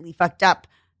permanently fucked up.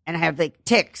 And I have like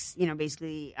tics, you know,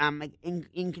 basically like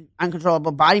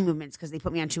uncontrollable body movements because they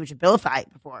put me on too much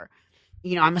Abilify before.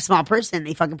 You know, I'm a small person.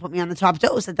 They fucking put me on the top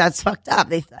dose. That's fucked up.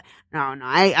 No,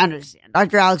 I understand.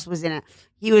 Dr. Alex was in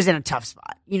a tough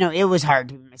spot. You know, it was hard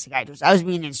to be my psychiatrist. I was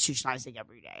being institutionalized like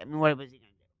every day. I mean, what was he going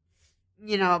to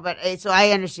do? You know, but so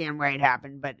I understand where it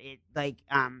happened, but it like,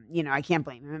 you know, I can't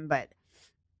blame him, but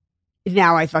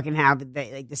now I fucking have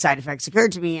the side effects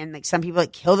occurred to me, and like some people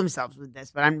like kill themselves with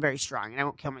this, but I'm very strong and I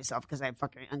won't kill myself because I have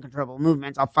fucking uncontrollable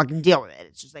movements. I'll fucking deal with it.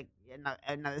 It's just like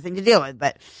another thing to deal with,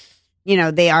 but you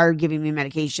know, they are giving me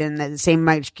medication, the same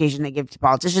medication they give to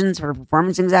politicians for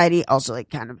performance anxiety, also like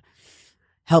kind of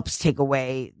helps take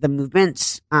away the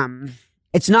movements.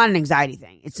 It's not an anxiety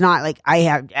thing. It's not like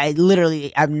I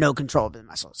literally have no control over the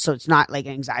muscles. So it's not like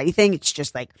an anxiety thing. It's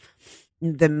just like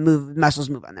muscles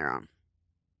move on their own.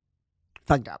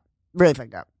 Fucked up. Really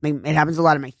fucked up. Like, it happens a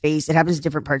lot in my face. It happens in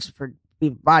different parts for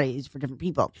bodies for different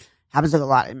people. It happens like a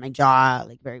lot in my jaw,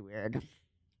 like very weird.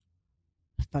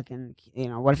 fucking,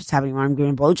 what if it's happening when I'm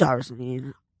giving a blowjob or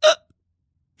something?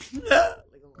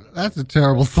 That's a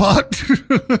terrible thought.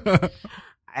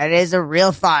 It is a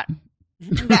real thought.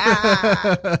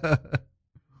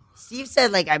 Steve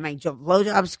said, like, my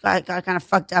blowjobs got kind of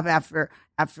fucked up after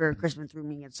Crispin threw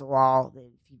me against the wall.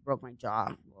 He broke my jaw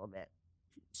a little bit.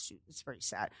 It's very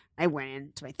sad. I went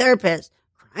in to my therapist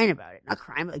crying about it. Not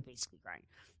crying, but like basically crying.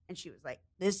 And she was like,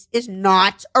 this is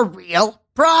not a real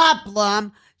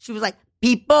problem. She was like,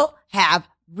 people have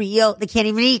they can't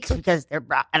even eat because they're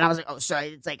brown. And I was like, oh, sorry.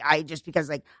 It's like, I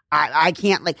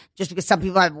can't, like, just because some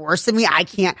people have worse than me, I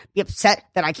can't be upset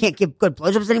that I can't give good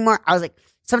blowjobs anymore. I was like,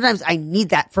 sometimes I need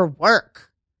that for work.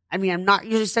 I mean, I'm not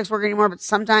usually a sex worker anymore, but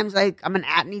sometimes I'm an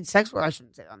at-need sex worker. I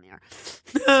shouldn't say it on the air.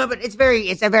 But it's a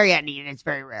very at-need and it's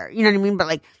very rare. You know what I mean? But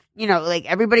like, like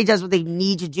everybody does what they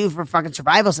need to do for fucking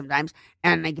survival sometimes.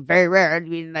 And like very rare. I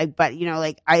mean, like, but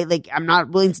I'm not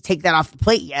willing to take that off the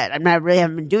plate yet.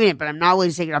 Haven't been doing it, but I'm not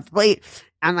willing to take it off the plate.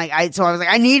 And so I was like,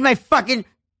 I need my fucking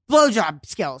blowjob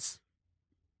skills.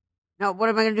 Now, what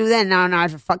am I going to do then? Now I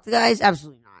have to fuck the guys?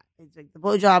 Absolutely not. It's like the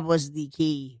blowjob was the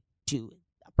key to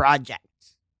a project.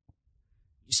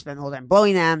 You spend the whole time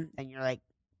blowing them, and you're like,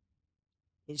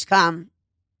 they just come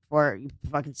before you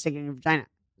fucking stick it in your vagina.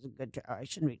 It's a good. I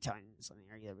shouldn't be telling you this on the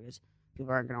air either because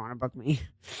people aren't going to want to book me.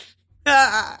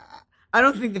 I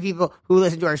don't think the people who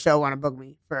listen to our show want to book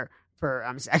me for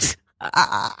sex.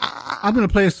 I'm going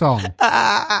to play a song.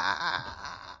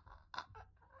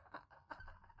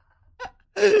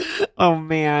 Oh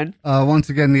man! Once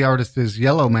again, the artist is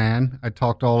Yellow Man. I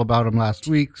talked all about him last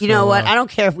week. You know what? I don't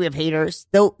care if we have haters.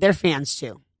 Though they're fans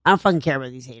too. I don't fucking care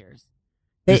about these haters.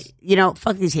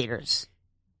 Fuck these haters.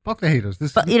 Fuck the haters.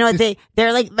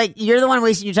 They're like you're the one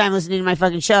wasting your time listening to my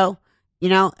fucking show.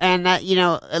 And that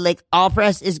like all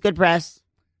press is good press.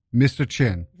 Mr.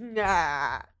 Chin.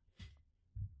 Nah,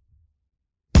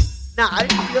 I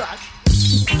didn't feel that.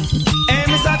 Hey,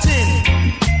 Mr. Chin.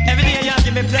 Every day you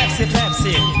give me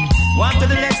Pepsi. One to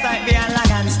the next like be a lag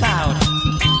and stout.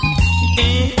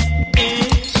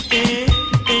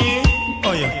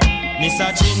 Oh yeah,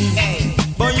 Mr. Chin. Hey.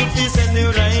 Boy, you feel send the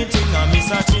right thing,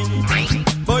 Mr.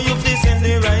 Chin. Boy, you feel send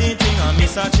the right thing,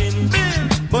 Mr. Chin.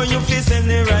 Boy, you feel send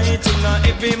the right thing,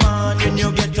 every man when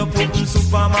you get up open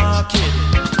supermarket.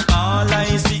 All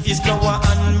I see is flour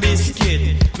and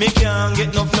biscuit. Me can't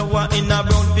get no flour in a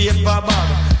brown paper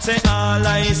bag. Say all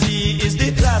I see is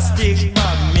the plastic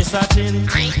bag, Mr. Chin.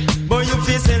 Boy, you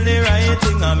feel sell the right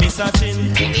thing, Mr. Chin.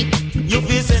 You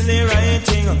feel sell the right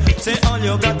thing. Say all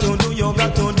you got to do your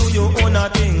own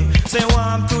thing. Say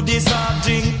warm to the soft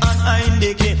drink and I'm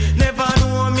the king. Never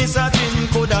know Mr. Chin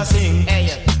coulda sing.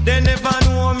 They never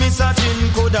know Mr. Chin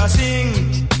coulda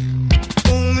sing.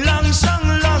 Lang shang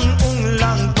lang,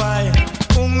 lang pie.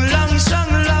 Lang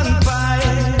shang lang pie.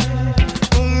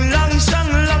 Lang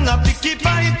shang lang a picky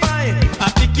pie pie.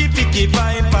 A picky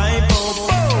pie pie po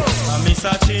po.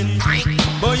 Mr. Chin.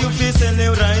 Boy, you feel sell the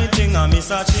right thing,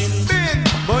 Mr. Chin.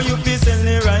 Boy, you feel sell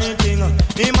the right thing.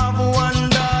 Him have one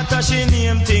daughter, she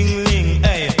name Ting Ling.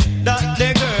 Hey, that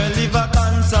the girl live a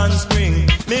Constant Spring.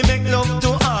 Me make love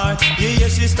to her, yeah,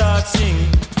 she start sing.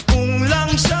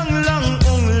 Lang shang lang,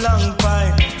 lang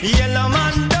pie. Yellow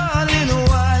man, darling,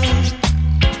 why?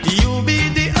 You be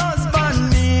the husband,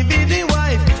 me be the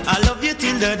wife. I love you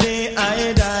till the day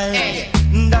I die.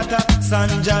 That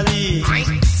Sanjali.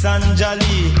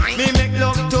 Me make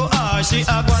love to her, she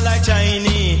a go like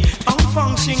Chinese.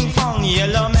 Fong shing fong,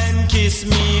 yellow man kiss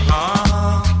me.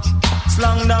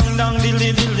 Slang dang dang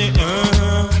dilly dilly. Do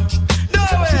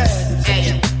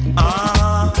it.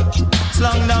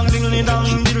 Slang dang dilly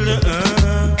dang dilly.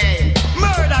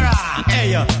 Murderer.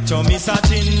 Hey, show me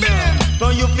Sachin.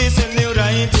 Boy, you feel send the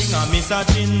right thing, Mr.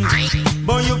 Chin.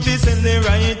 Boy, you feel send the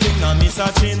right thing,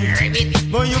 Mr. Chin.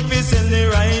 Boy, you feel send the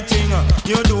right thing.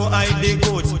 You do hide the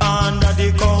goods under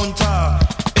the counter.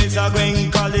 It's a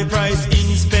going call the price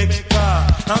inspector.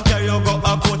 And carry you go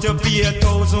a court, you pay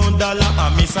 $1,000,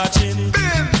 Mr. Chin.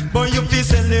 Boy, you feel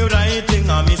send the right thing,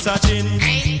 Mr. Chin.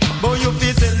 Boy, you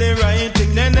feel send the right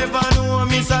thing. They never know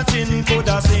Mr. Chin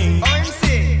coulda sing.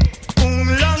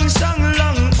 Lang shang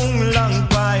lang, lang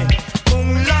pie.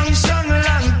 Lang shang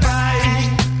lang pie.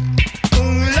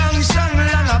 Lang shang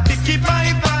lang a picky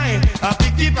pie pie. A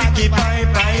picky pie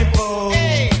pie po.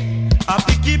 A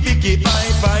picky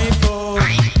pie pie po.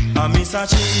 Mr.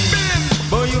 Chin.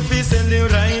 Boy, you feel send the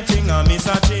right thing,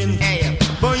 Mr. Chin.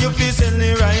 Boy, you feel send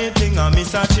the right thing,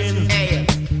 Mr. Chin.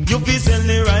 You feel send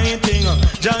the right thing.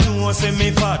 Jah know know say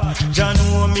me fat, Jah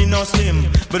know me no slim.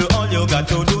 But all you got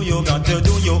to do your own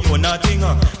thing.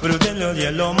 But tell your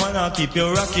yellow man, keep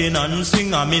you rocking and swing.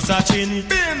 Miss a chin,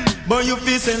 but you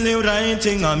feel sell the right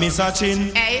thing. Miss a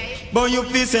chin, but you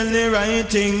feel sell the right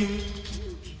thing.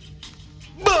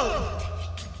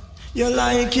 You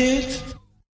like it?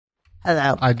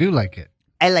 Hello. I do like it.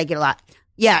 I like it a lot.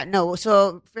 Yeah, no.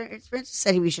 So Francis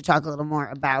said we should talk a little more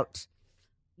about,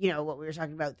 what we were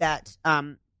talking about. That,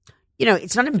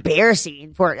 it's not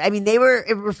embarrassing for. I mean, they were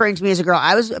referring to me as a girl.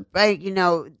 I was, on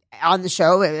the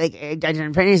show, like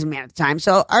identifying as a man at the time,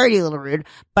 so already a little rude.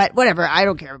 But whatever. I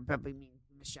don't care about being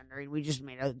misgendered. We just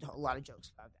made a lot of jokes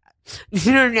about that.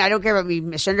 I don't care about being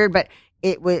misgendered, but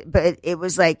it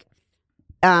was like,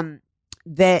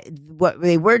 that what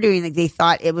they were doing, like they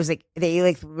thought it was like they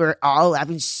like were all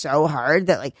laughing so hard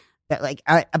that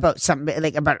about something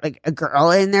like about like a girl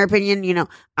in their opinion,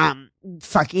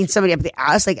 fucking somebody up the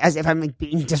ass, like as if I'm like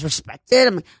being disrespected.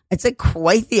 I'm like, it's like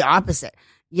quite the opposite.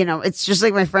 It's just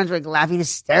like my friends were like laughing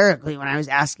hysterically when I was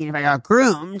asking if I got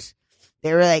groomed.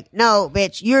 They were like, "No,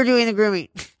 bitch, you're doing the grooming."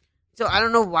 So I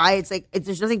don't know why it's like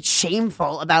there's nothing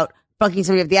shameful about fucking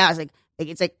somebody up the ass. Like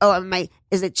it's like, oh,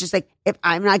 is it just like, if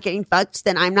I'm not getting fucked,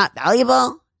 then I'm not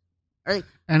valuable?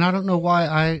 And I don't know why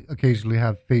I occasionally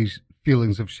have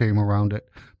feelings of shame around it,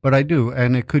 but I do.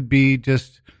 And it could be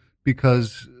just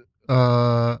because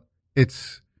it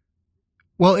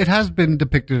has been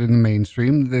depicted in the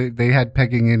mainstream. They had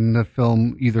pegging in the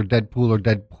film, either Deadpool or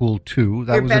Deadpool 2.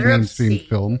 That was a mainstream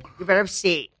film. You're better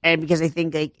upstate. And because I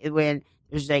think like when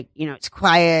there's like, it's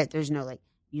quiet, there's no like,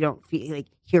 you don't feel like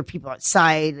hear people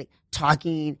outside like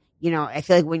talking. I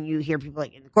feel like when you hear people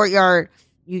like in the courtyard,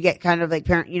 you get kind of like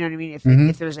parent. You know what I mean? If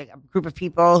there's like a group of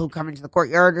people who come into the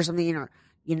courtyard or something,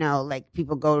 like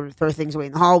people go to throw things away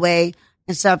in the hallway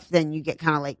and stuff, then you get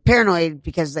kind of like paranoid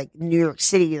because like New York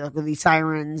City, like with these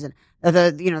sirens and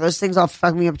those things all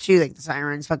fuck me up too. Like the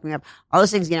sirens fuck me up. All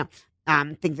those things,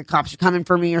 think the cops are coming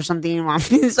for me or something. Well,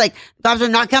 it's like the cops are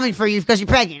not coming for you because you're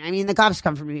pegging. I mean, the cops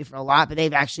come for me for a lot, but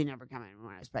they've actually never come in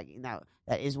when I was pegging. That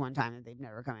is one time that they've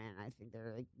never come in. I think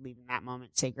they're like leaving that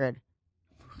moment sacred.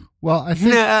 Well, I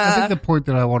think the point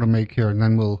that I want to make here, and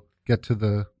then we'll get to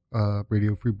the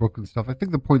Radio Free Brooklyn stuff. I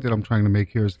think the point that I'm trying to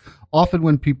make here is often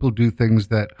when people do things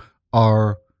that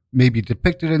are maybe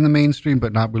depicted in the mainstream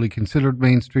but not really considered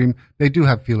mainstream, they do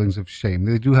have feelings of shame.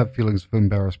 They do have feelings of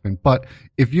embarrassment. But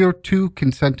if you're two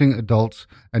consenting adults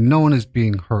and no one is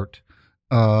being hurt,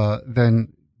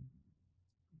 then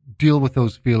deal with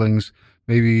those feelings.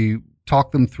 Maybe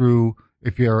talk them through.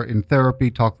 If you're in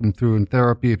therapy, talk them through in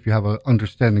therapy. If you have an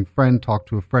understanding friend, talk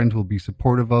to a friend who will be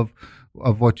supportive of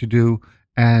what you do.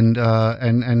 And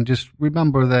just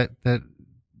remember that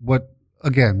what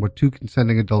two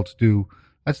consenting adults do,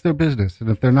 that's their business. And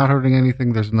if they're not hurting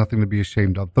anything, there's nothing to be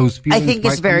ashamed of. Those feelings. I think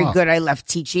it's very good I left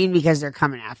teaching because they're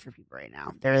coming after people right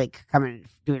now. They're like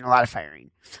doing a lot of firing.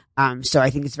 So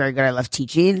I think it's very good I left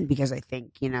teaching because I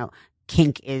think,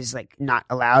 kink is like not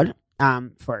allowed,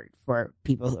 for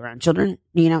people who are around children,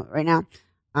 right now.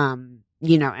 And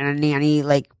a nanny,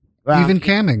 like, even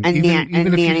camming, a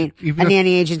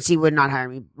nanny agency would not hire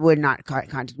me, would not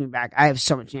contact me back. I have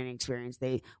so much nanny experience;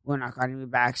 they will not contact me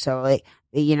back. So, like,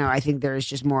 I think there's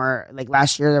just more. Like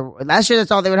last year,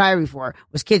 that's all they would hire me for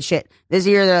was kid shit. This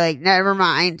year, they're like, never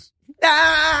mind.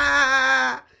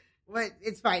 But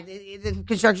it's fine. The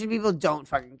construction people don't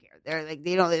fucking care. They're like,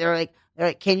 They're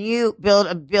like, can you build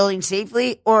a building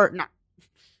safely or not?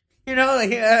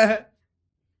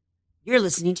 You're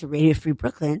listening to Radio Free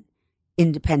Brooklyn.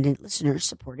 Independent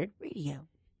listener-supported radio.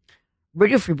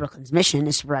 Radio Free Brooklyn's mission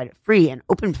is to provide a free and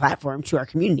open platform to our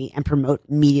community and promote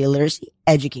media literacy,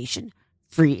 education,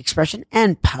 free expression,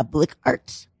 and public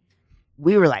arts.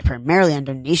 We rely primarily on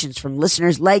donations from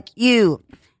listeners like you.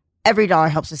 Every dollar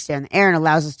helps us stay on the air and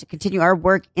allows us to continue our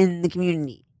work in the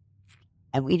community.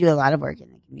 And we do a lot of work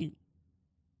in the community.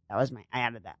 I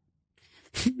added that.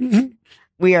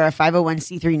 We are a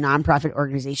 501c3 nonprofit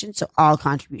organization, so all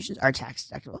contributions are tax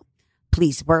deductible.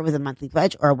 Please support with a monthly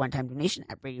pledge or a one-time donation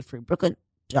at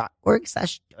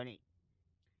radiofreebrooklyn.org/donate.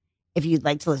 If you'd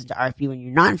like to listen to RFB when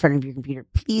you're not in front of your computer,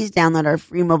 please download our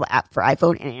free mobile app for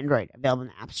iPhone and Android, available in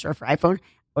the App Store for iPhone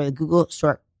or the Google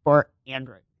Store for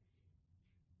Android.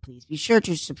 Please be sure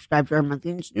to subscribe to our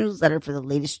monthly newsletter for the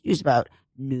latest news about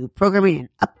new programming and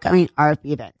upcoming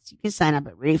RFB events. You can sign up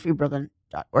at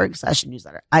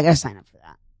radiofreebrooklyn.org/newsletter. I gotta sign up for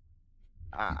that.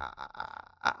 I'm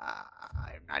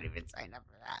not even signed up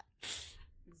for that.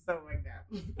 So like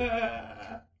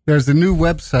that. There's a new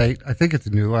website. I think it's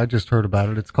new. I just heard about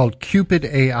it. It's called Cupid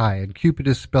AI, and Cupid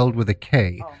is spelled with a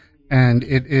K. And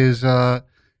it is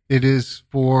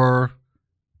for,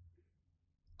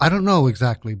 I don't know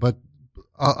exactly, but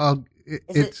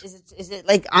is it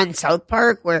like on South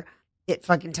Park where it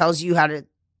fucking tells you how to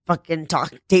fucking talk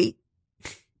to people?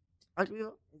 Is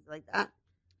it like that?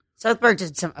 South Park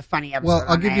did a funny episode. Well,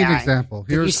 I'll give you an example.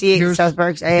 Did you see South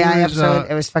Park's AI episode?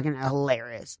 It was fucking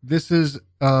hilarious. This is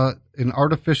an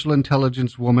artificial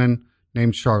intelligence woman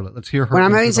named Charlotte. Let's hear her. When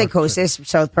I'm having psychosis,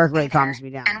 South Park really calms me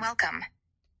down. And welcome.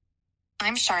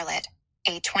 I'm Charlotte,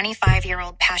 a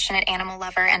 25-year-old passionate animal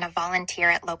lover and a volunteer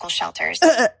at local shelters.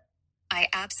 I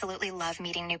absolutely love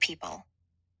meeting new people.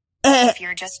 If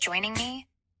you're just joining me,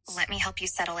 let me help you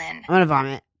settle in. I'm gonna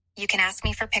vomit. You can ask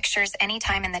me for pictures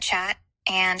anytime in the chat,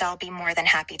 and I'll be more than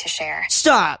happy to share.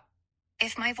 Stop.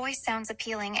 If my voice sounds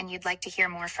appealing and you'd like to hear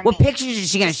more from what me, pictures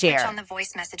is she gonna share? Switch on the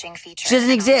voice messaging feature. She doesn't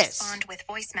I'll exist. Respond with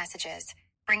voice messages,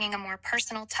 bringing a more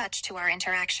personal touch to our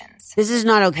interactions. This is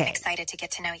not okay. I'm excited to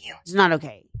get to know you. It's not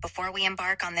okay. Before we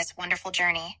embark on this wonderful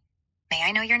journey, may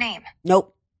I know your name?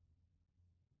 Nope.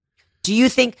 Do you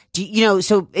think,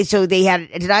 so they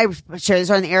had, did I share this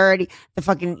on the air already? The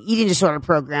fucking eating disorder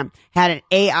program had an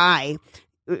AI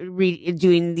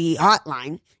doing the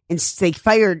hotline, and they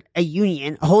fired a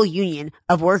whole union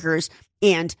of workers.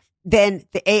 And then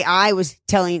the AI was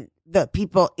telling the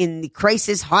people in the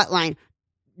crisis hotline,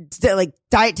 like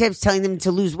diet tips, telling them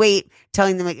to lose weight,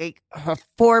 telling them like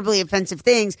horribly offensive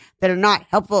things that are not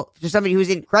helpful for somebody who's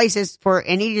in crisis for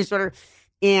an eating disorder.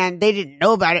 And they didn't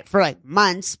know about it for like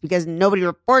months because nobody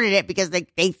reported it because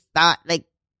like they thought like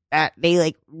that they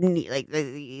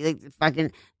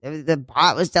the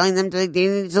bot was telling them to they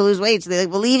needed to lose weight, so they like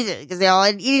believed it because they all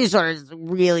had eating disorders. It's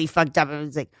really fucked up. It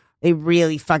was like they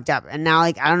really fucked up. And now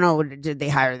like I don't know, did they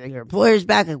hire their employers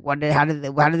back? Like how did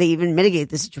they even mitigate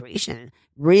the situation?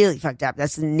 Really fucked up.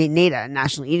 That's the NADA,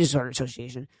 National Eating Disorder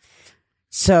Association.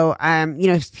 So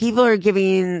people are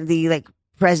giving the like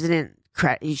president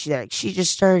credit. She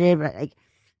just started, but like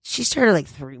she started like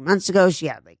 3 months ago. She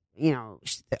had like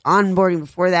the onboarding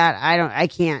before that. I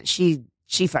can't. She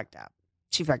fucked up.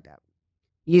 She fucked up.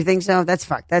 You think so? That's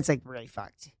fucked. That's like really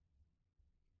fucked.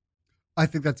 I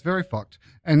think that's very fucked.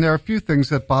 And there are a few things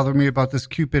that bother me about this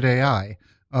Cupid AI.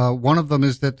 One of them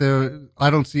is that I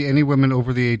don't see any women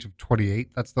over the age of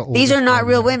 28. That's the oldest. These are not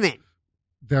real women.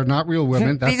 They're not real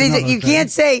women. That's you can't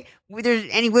say there's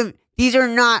any women. These are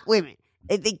not women.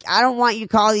 I don't want you to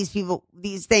call these people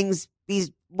these things,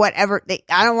 these whatever.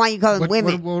 I don't want you to call them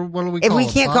women. What do we if call we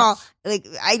them? can't Bots? call, like,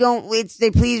 I don't,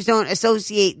 please don't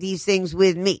associate these things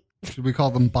with me. Should we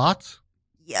call them bots?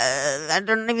 Yeah, I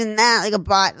don't even that. Like a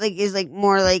bot, like is like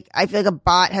more like, I feel like a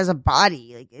bot has a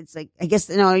body. Like it's like, I guess,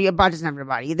 no, a bot doesn't have a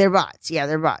body. They're bots. Yeah,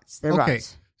 they're bots. They're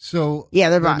bots. So yeah,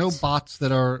 they're there bots. are no bots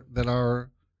that are.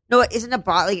 No, isn't a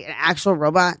bot like an actual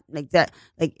robot like that?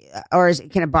 Like, or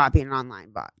can a bot be an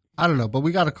online bot? I don't know, but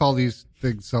we got to call these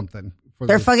things something.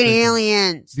 They're fucking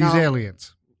aliens. These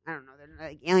aliens. I don't know. They're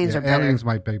like, aliens are better. Aliens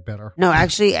might be better. No,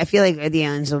 actually, I feel like the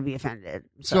aliens will be offended.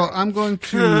 So I'm going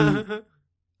to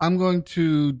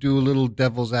do a little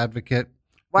devil's advocate.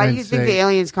 Why do you think the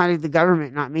aliens contacted the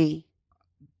government, not me?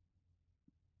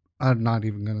 I'm not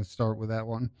even going to start with that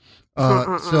one.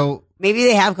 So maybe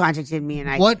they have contacted me,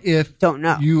 and I don't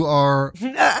know. You are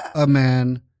a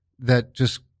man that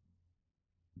just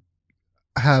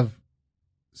have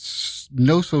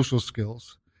no social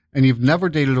skills, and you've never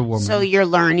dated a woman. So you're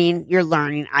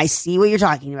learning. I see what you're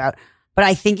talking about, but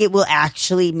I think it will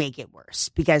actually make it worse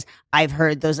because I've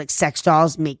heard those like sex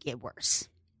dolls make it worse.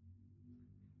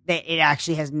 That it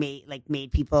actually has made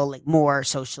people like more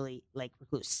socially like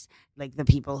recluse. Like the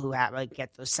people who have like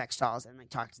get those sex dolls and like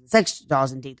talk to the sex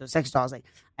dolls and date those sex dolls. Like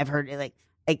I've heard it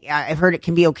I've heard it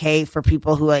can be okay for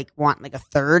people who like want like a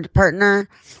third partner,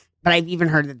 but I've even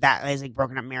heard that has like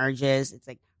broken up marriages. It's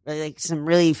like really like some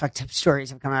really fucked up stories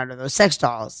have come out of those sex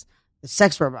dolls, the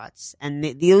sex robots, and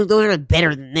those are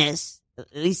better than this.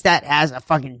 At least that has a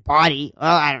fucking body.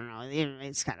 Well, I don't know.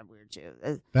 It's kind of weird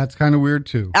too. That's kind of weird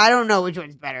too. I don't know which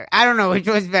one's better.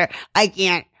 I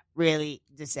can't really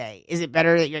just say. Is it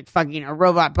better that you're fucking a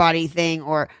robot body thing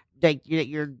or like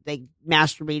you're like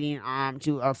masturbating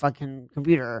to a fucking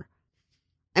computer?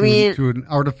 I mean, to an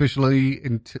artificially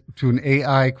to an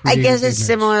AI created I guess it's image.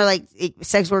 similar. Like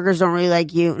sex workers don't really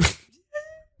like you.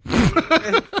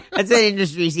 That's an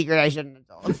industry secret I shouldn't have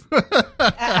told.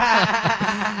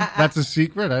 That's a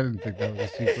secret? I didn't think that was a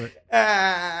secret.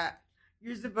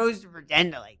 You're supposed to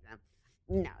pretend to like them.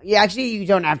 No, you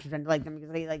don't have to pretend to like them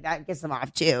because like that gets them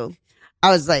off too.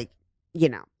 I was like,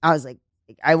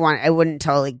 I wouldn't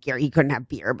tell like Gary he couldn't have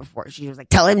beer before. She was like,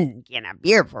 tell him he can't have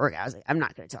beer before. I was like, I'm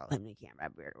not going to tell him he can't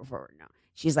have beer before. No.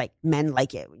 She's like, men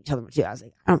like it when you tell them to. I was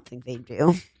like, I don't think they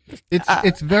do.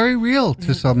 It's very real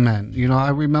to some men. You know, I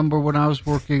remember when I was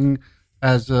working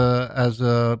as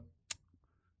a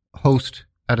host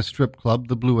at a strip club,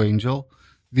 the Blue Angel.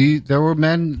 There were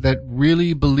men that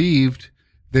really believed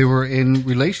they were in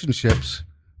relationships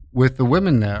with the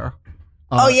women there.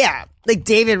 Oh yeah, like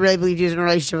David really believed he was in a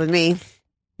relationship with me.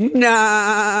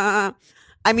 Nah,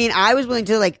 I mean, I was willing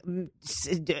to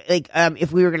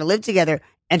if we were going to live together,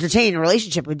 entertain a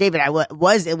relationship with David. I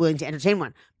was willing to entertain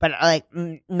one, but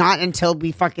not until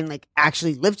we fucking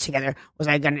actually lived together was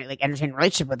I going to entertain a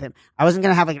relationship with him. I wasn't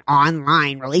going to have an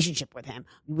online relationship with him.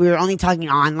 We were only talking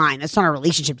online. That's not a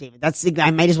relationship, David.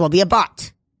 I might as well be a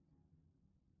bot.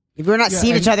 If we're not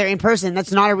seeing each other in person,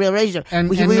 that's not a real relationship.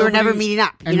 We were never meeting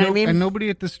up. You know what I mean? And nobody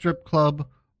at the strip club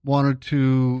wanted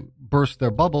to burst their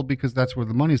bubble because that's where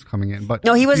the money's coming in. But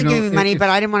no, he wasn't giving me money, but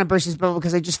I didn't want to burst his bubble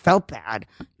because I just felt bad.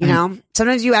 You know,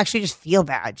 sometimes you actually just feel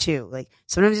bad too.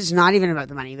 Sometimes it's not even about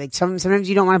the money. Sometimes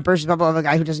you don't want to burst the bubble of a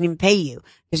guy who doesn't even pay you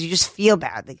because you just feel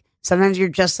bad. Sometimes you're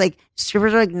just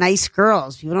strippers are nice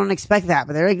girls. People don't expect that,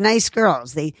 but they're nice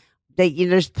girls.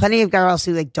 There's plenty of girls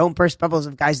who don't burst bubbles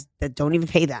of guys that don't even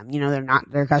pay them. They're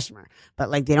not their customer, but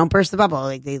they don't burst the bubble.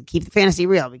 They keep the fantasy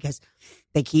real because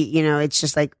they keep, it's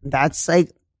just that's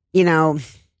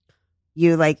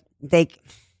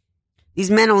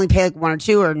these men only pay one or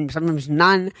two or sometimes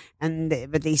none.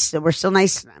 But we're still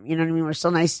nice to them. You know what I mean?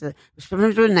 Sometimes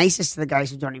we're nicest to the guys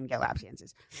who don't even get lap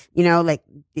dances.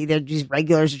 They're just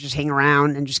regulars who just hang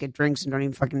around and just get drinks and don't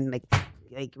even fucking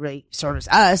really service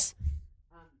us.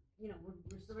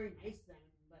 We're still very nice to them,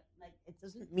 but it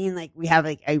doesn't mean we have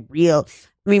a real.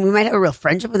 I mean, we might have a real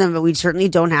friendship with them, but we certainly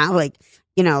don't have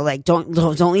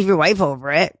don't leave your wife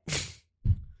over it.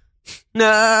 No,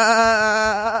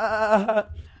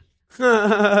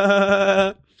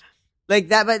 that. But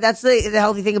that's the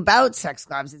healthy thing about sex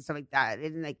clubs and stuff like that.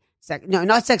 And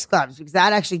not sex clubs because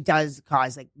that actually does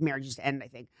cause marriages to end. I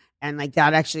think, and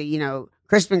that actually,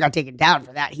 Crispin got taken down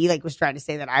for that. He was trying to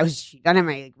say that I was cheating on him.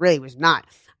 I really was not.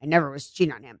 I never was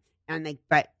cheating on him. And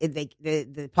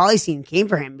the poly scene came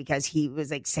for him because he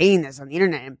was saying this on the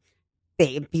internet. And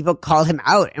people called him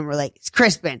out and were like,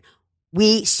 Crispin,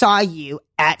 we saw you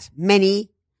at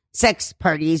many sex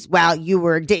parties while you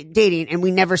were dating, and we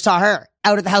never saw her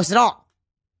out of the house at all.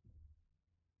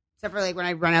 Except for when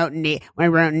I run out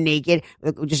naked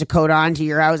with just a coat on to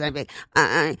your house, I'd be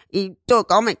like, you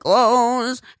took all my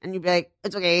clothes, and you'd be like,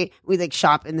 it's okay. We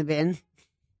shop in the bin,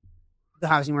 the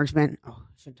housing works bin. Oh, I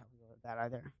shouldn't talk about that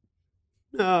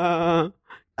either.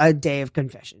 A day of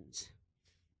confessions.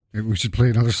 Maybe we should play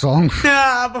another song.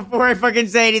 Before I fucking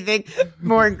say anything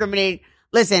more incriminating.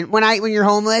 Listen, when you're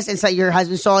homeless and your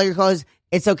husband stole all your clothes,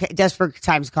 it's okay. Desperate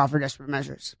times call for desperate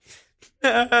measures.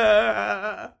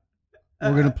 We're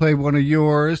going to play one of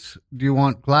yours. Do you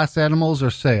want Glass Animals or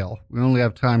Sail? We only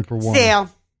have time for one. Sail.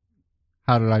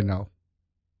 How did I know?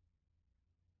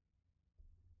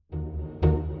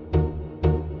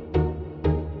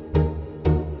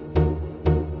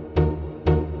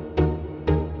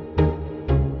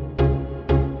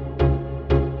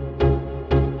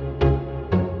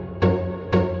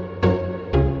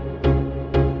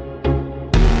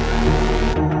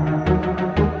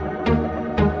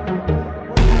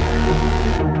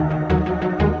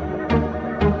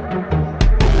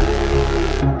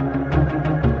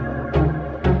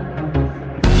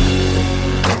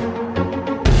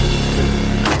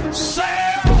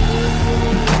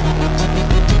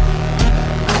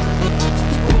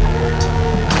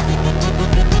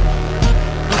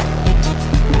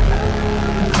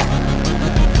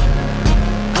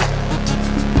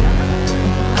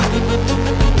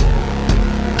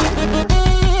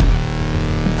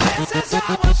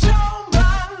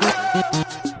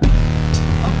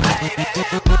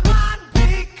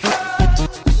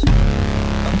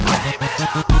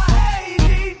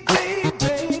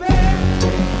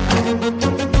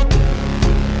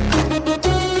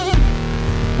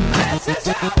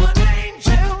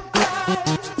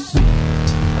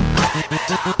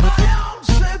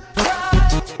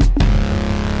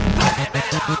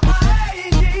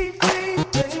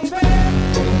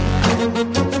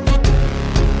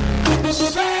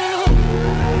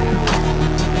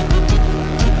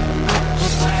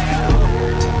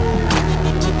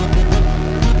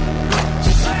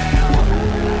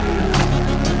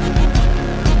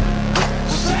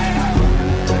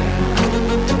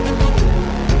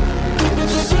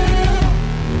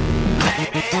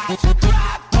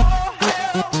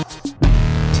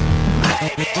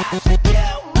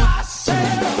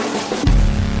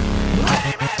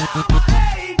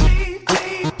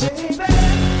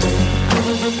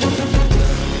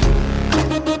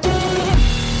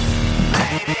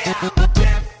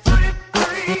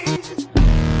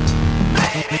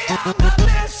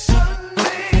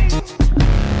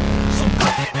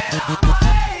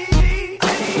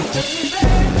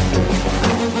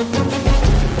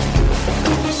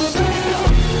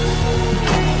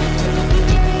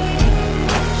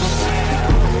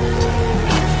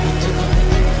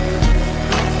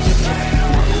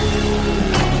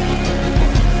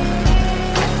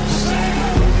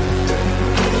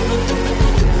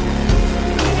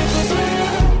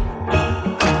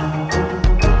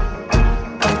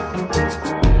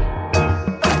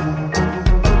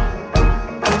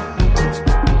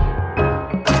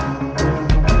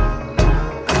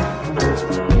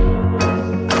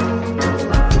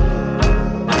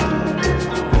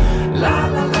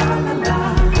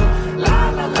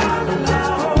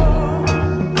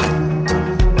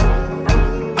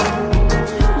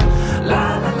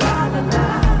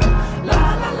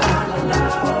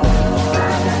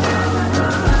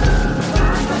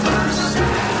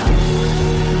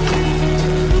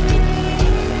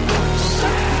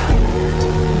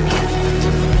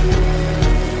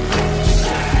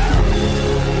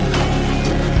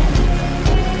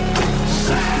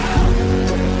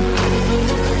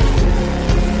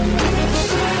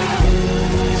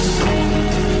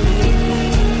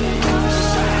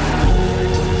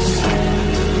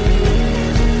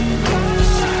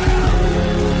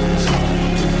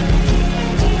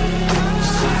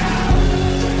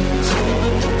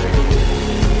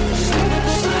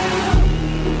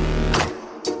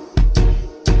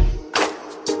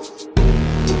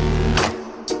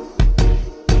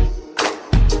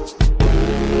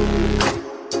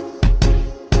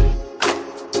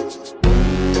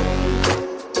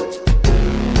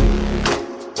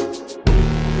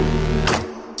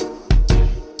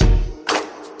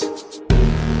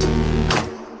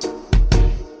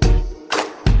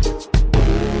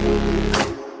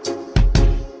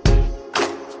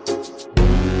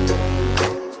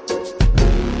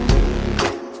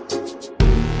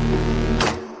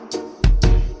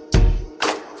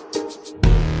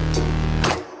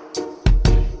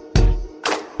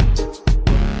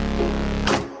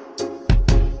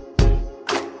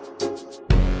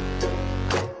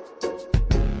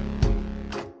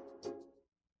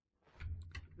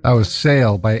 That was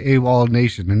Sail by AWOL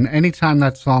Nation. And anytime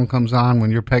that song comes on,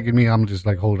 when you're pegging me, I'm just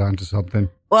like, hold on to something.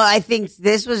 Well, I think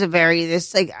this was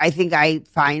I think I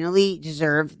finally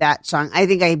deserved that song. I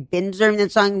think I've been deserving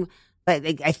that song, but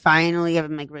like, I finally have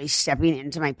been like really stepping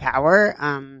into my power.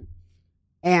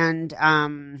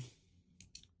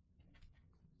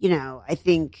 You know, I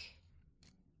think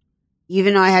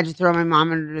even though I had to throw my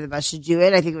mom under the bus to do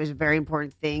it, I think it was a very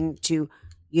important thing to,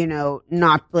 you know,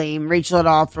 not blame Rachel at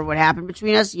all for what happened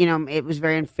between us. You know, it was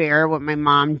very unfair what my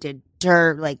mom did to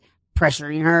her, like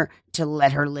pressuring her to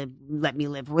let me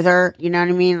live with her. You know what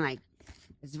I mean? Like,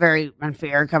 it's very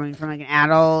unfair coming from like an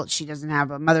adult. She doesn't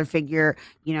have a mother figure.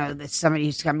 You know, that somebody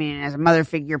who's coming in as a mother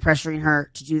figure pressuring her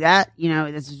to do that. You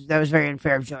know, that was very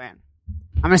unfair of Joanne.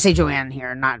 I'm going to say Joanne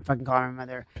here, not fucking call her my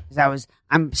mother. Because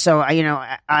you know,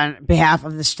 on behalf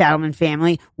of the Stadelman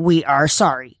family, we are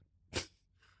sorry.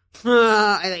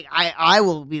 I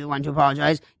will be the one to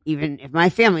apologize, even if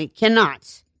my family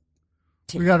cannot.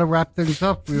 We got to wrap things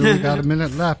up. We only got a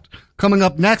minute left. Coming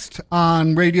up next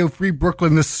on Radio Free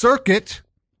Brooklyn, The Circuit.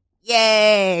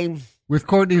 Yay! With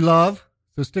Courtney Love.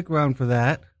 So stick around for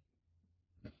that.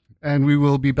 And we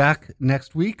will be back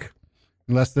next week,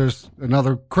 unless there's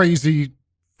another crazy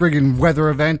friggin' weather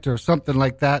event or something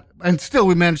like that. And still,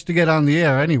 we managed to get on the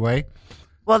air anyway.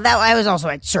 Well, I was also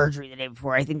at surgery the day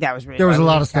before. I think that was really. There was a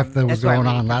lot of stuff that was going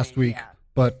on last week, yeah.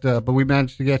 But we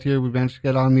managed to get here. We managed to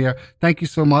get on the air. Thank you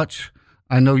so much.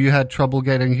 I know you had trouble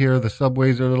getting here. The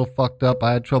subways are a little fucked up.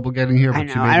 I had trouble getting here. But I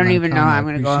know. I don't even know how I'm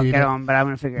going to go get home, but I'm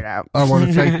going to figure it out. I want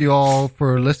to thank you all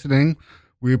for listening.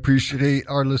 We appreciate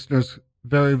our listeners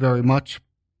very, very much.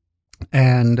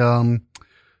 And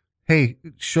hey,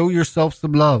 show yourself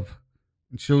some love.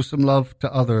 And show some love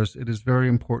to others. It is very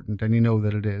important, and you know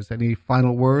that it is. Any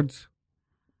final words?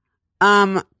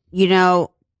 You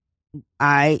know,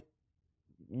 all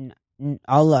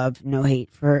love, no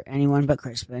hate for anyone but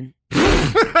Crispin.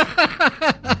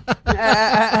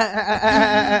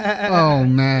 Oh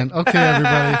man. Okay,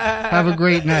 everybody. Have a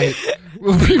great night.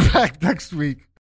 We'll be back next week.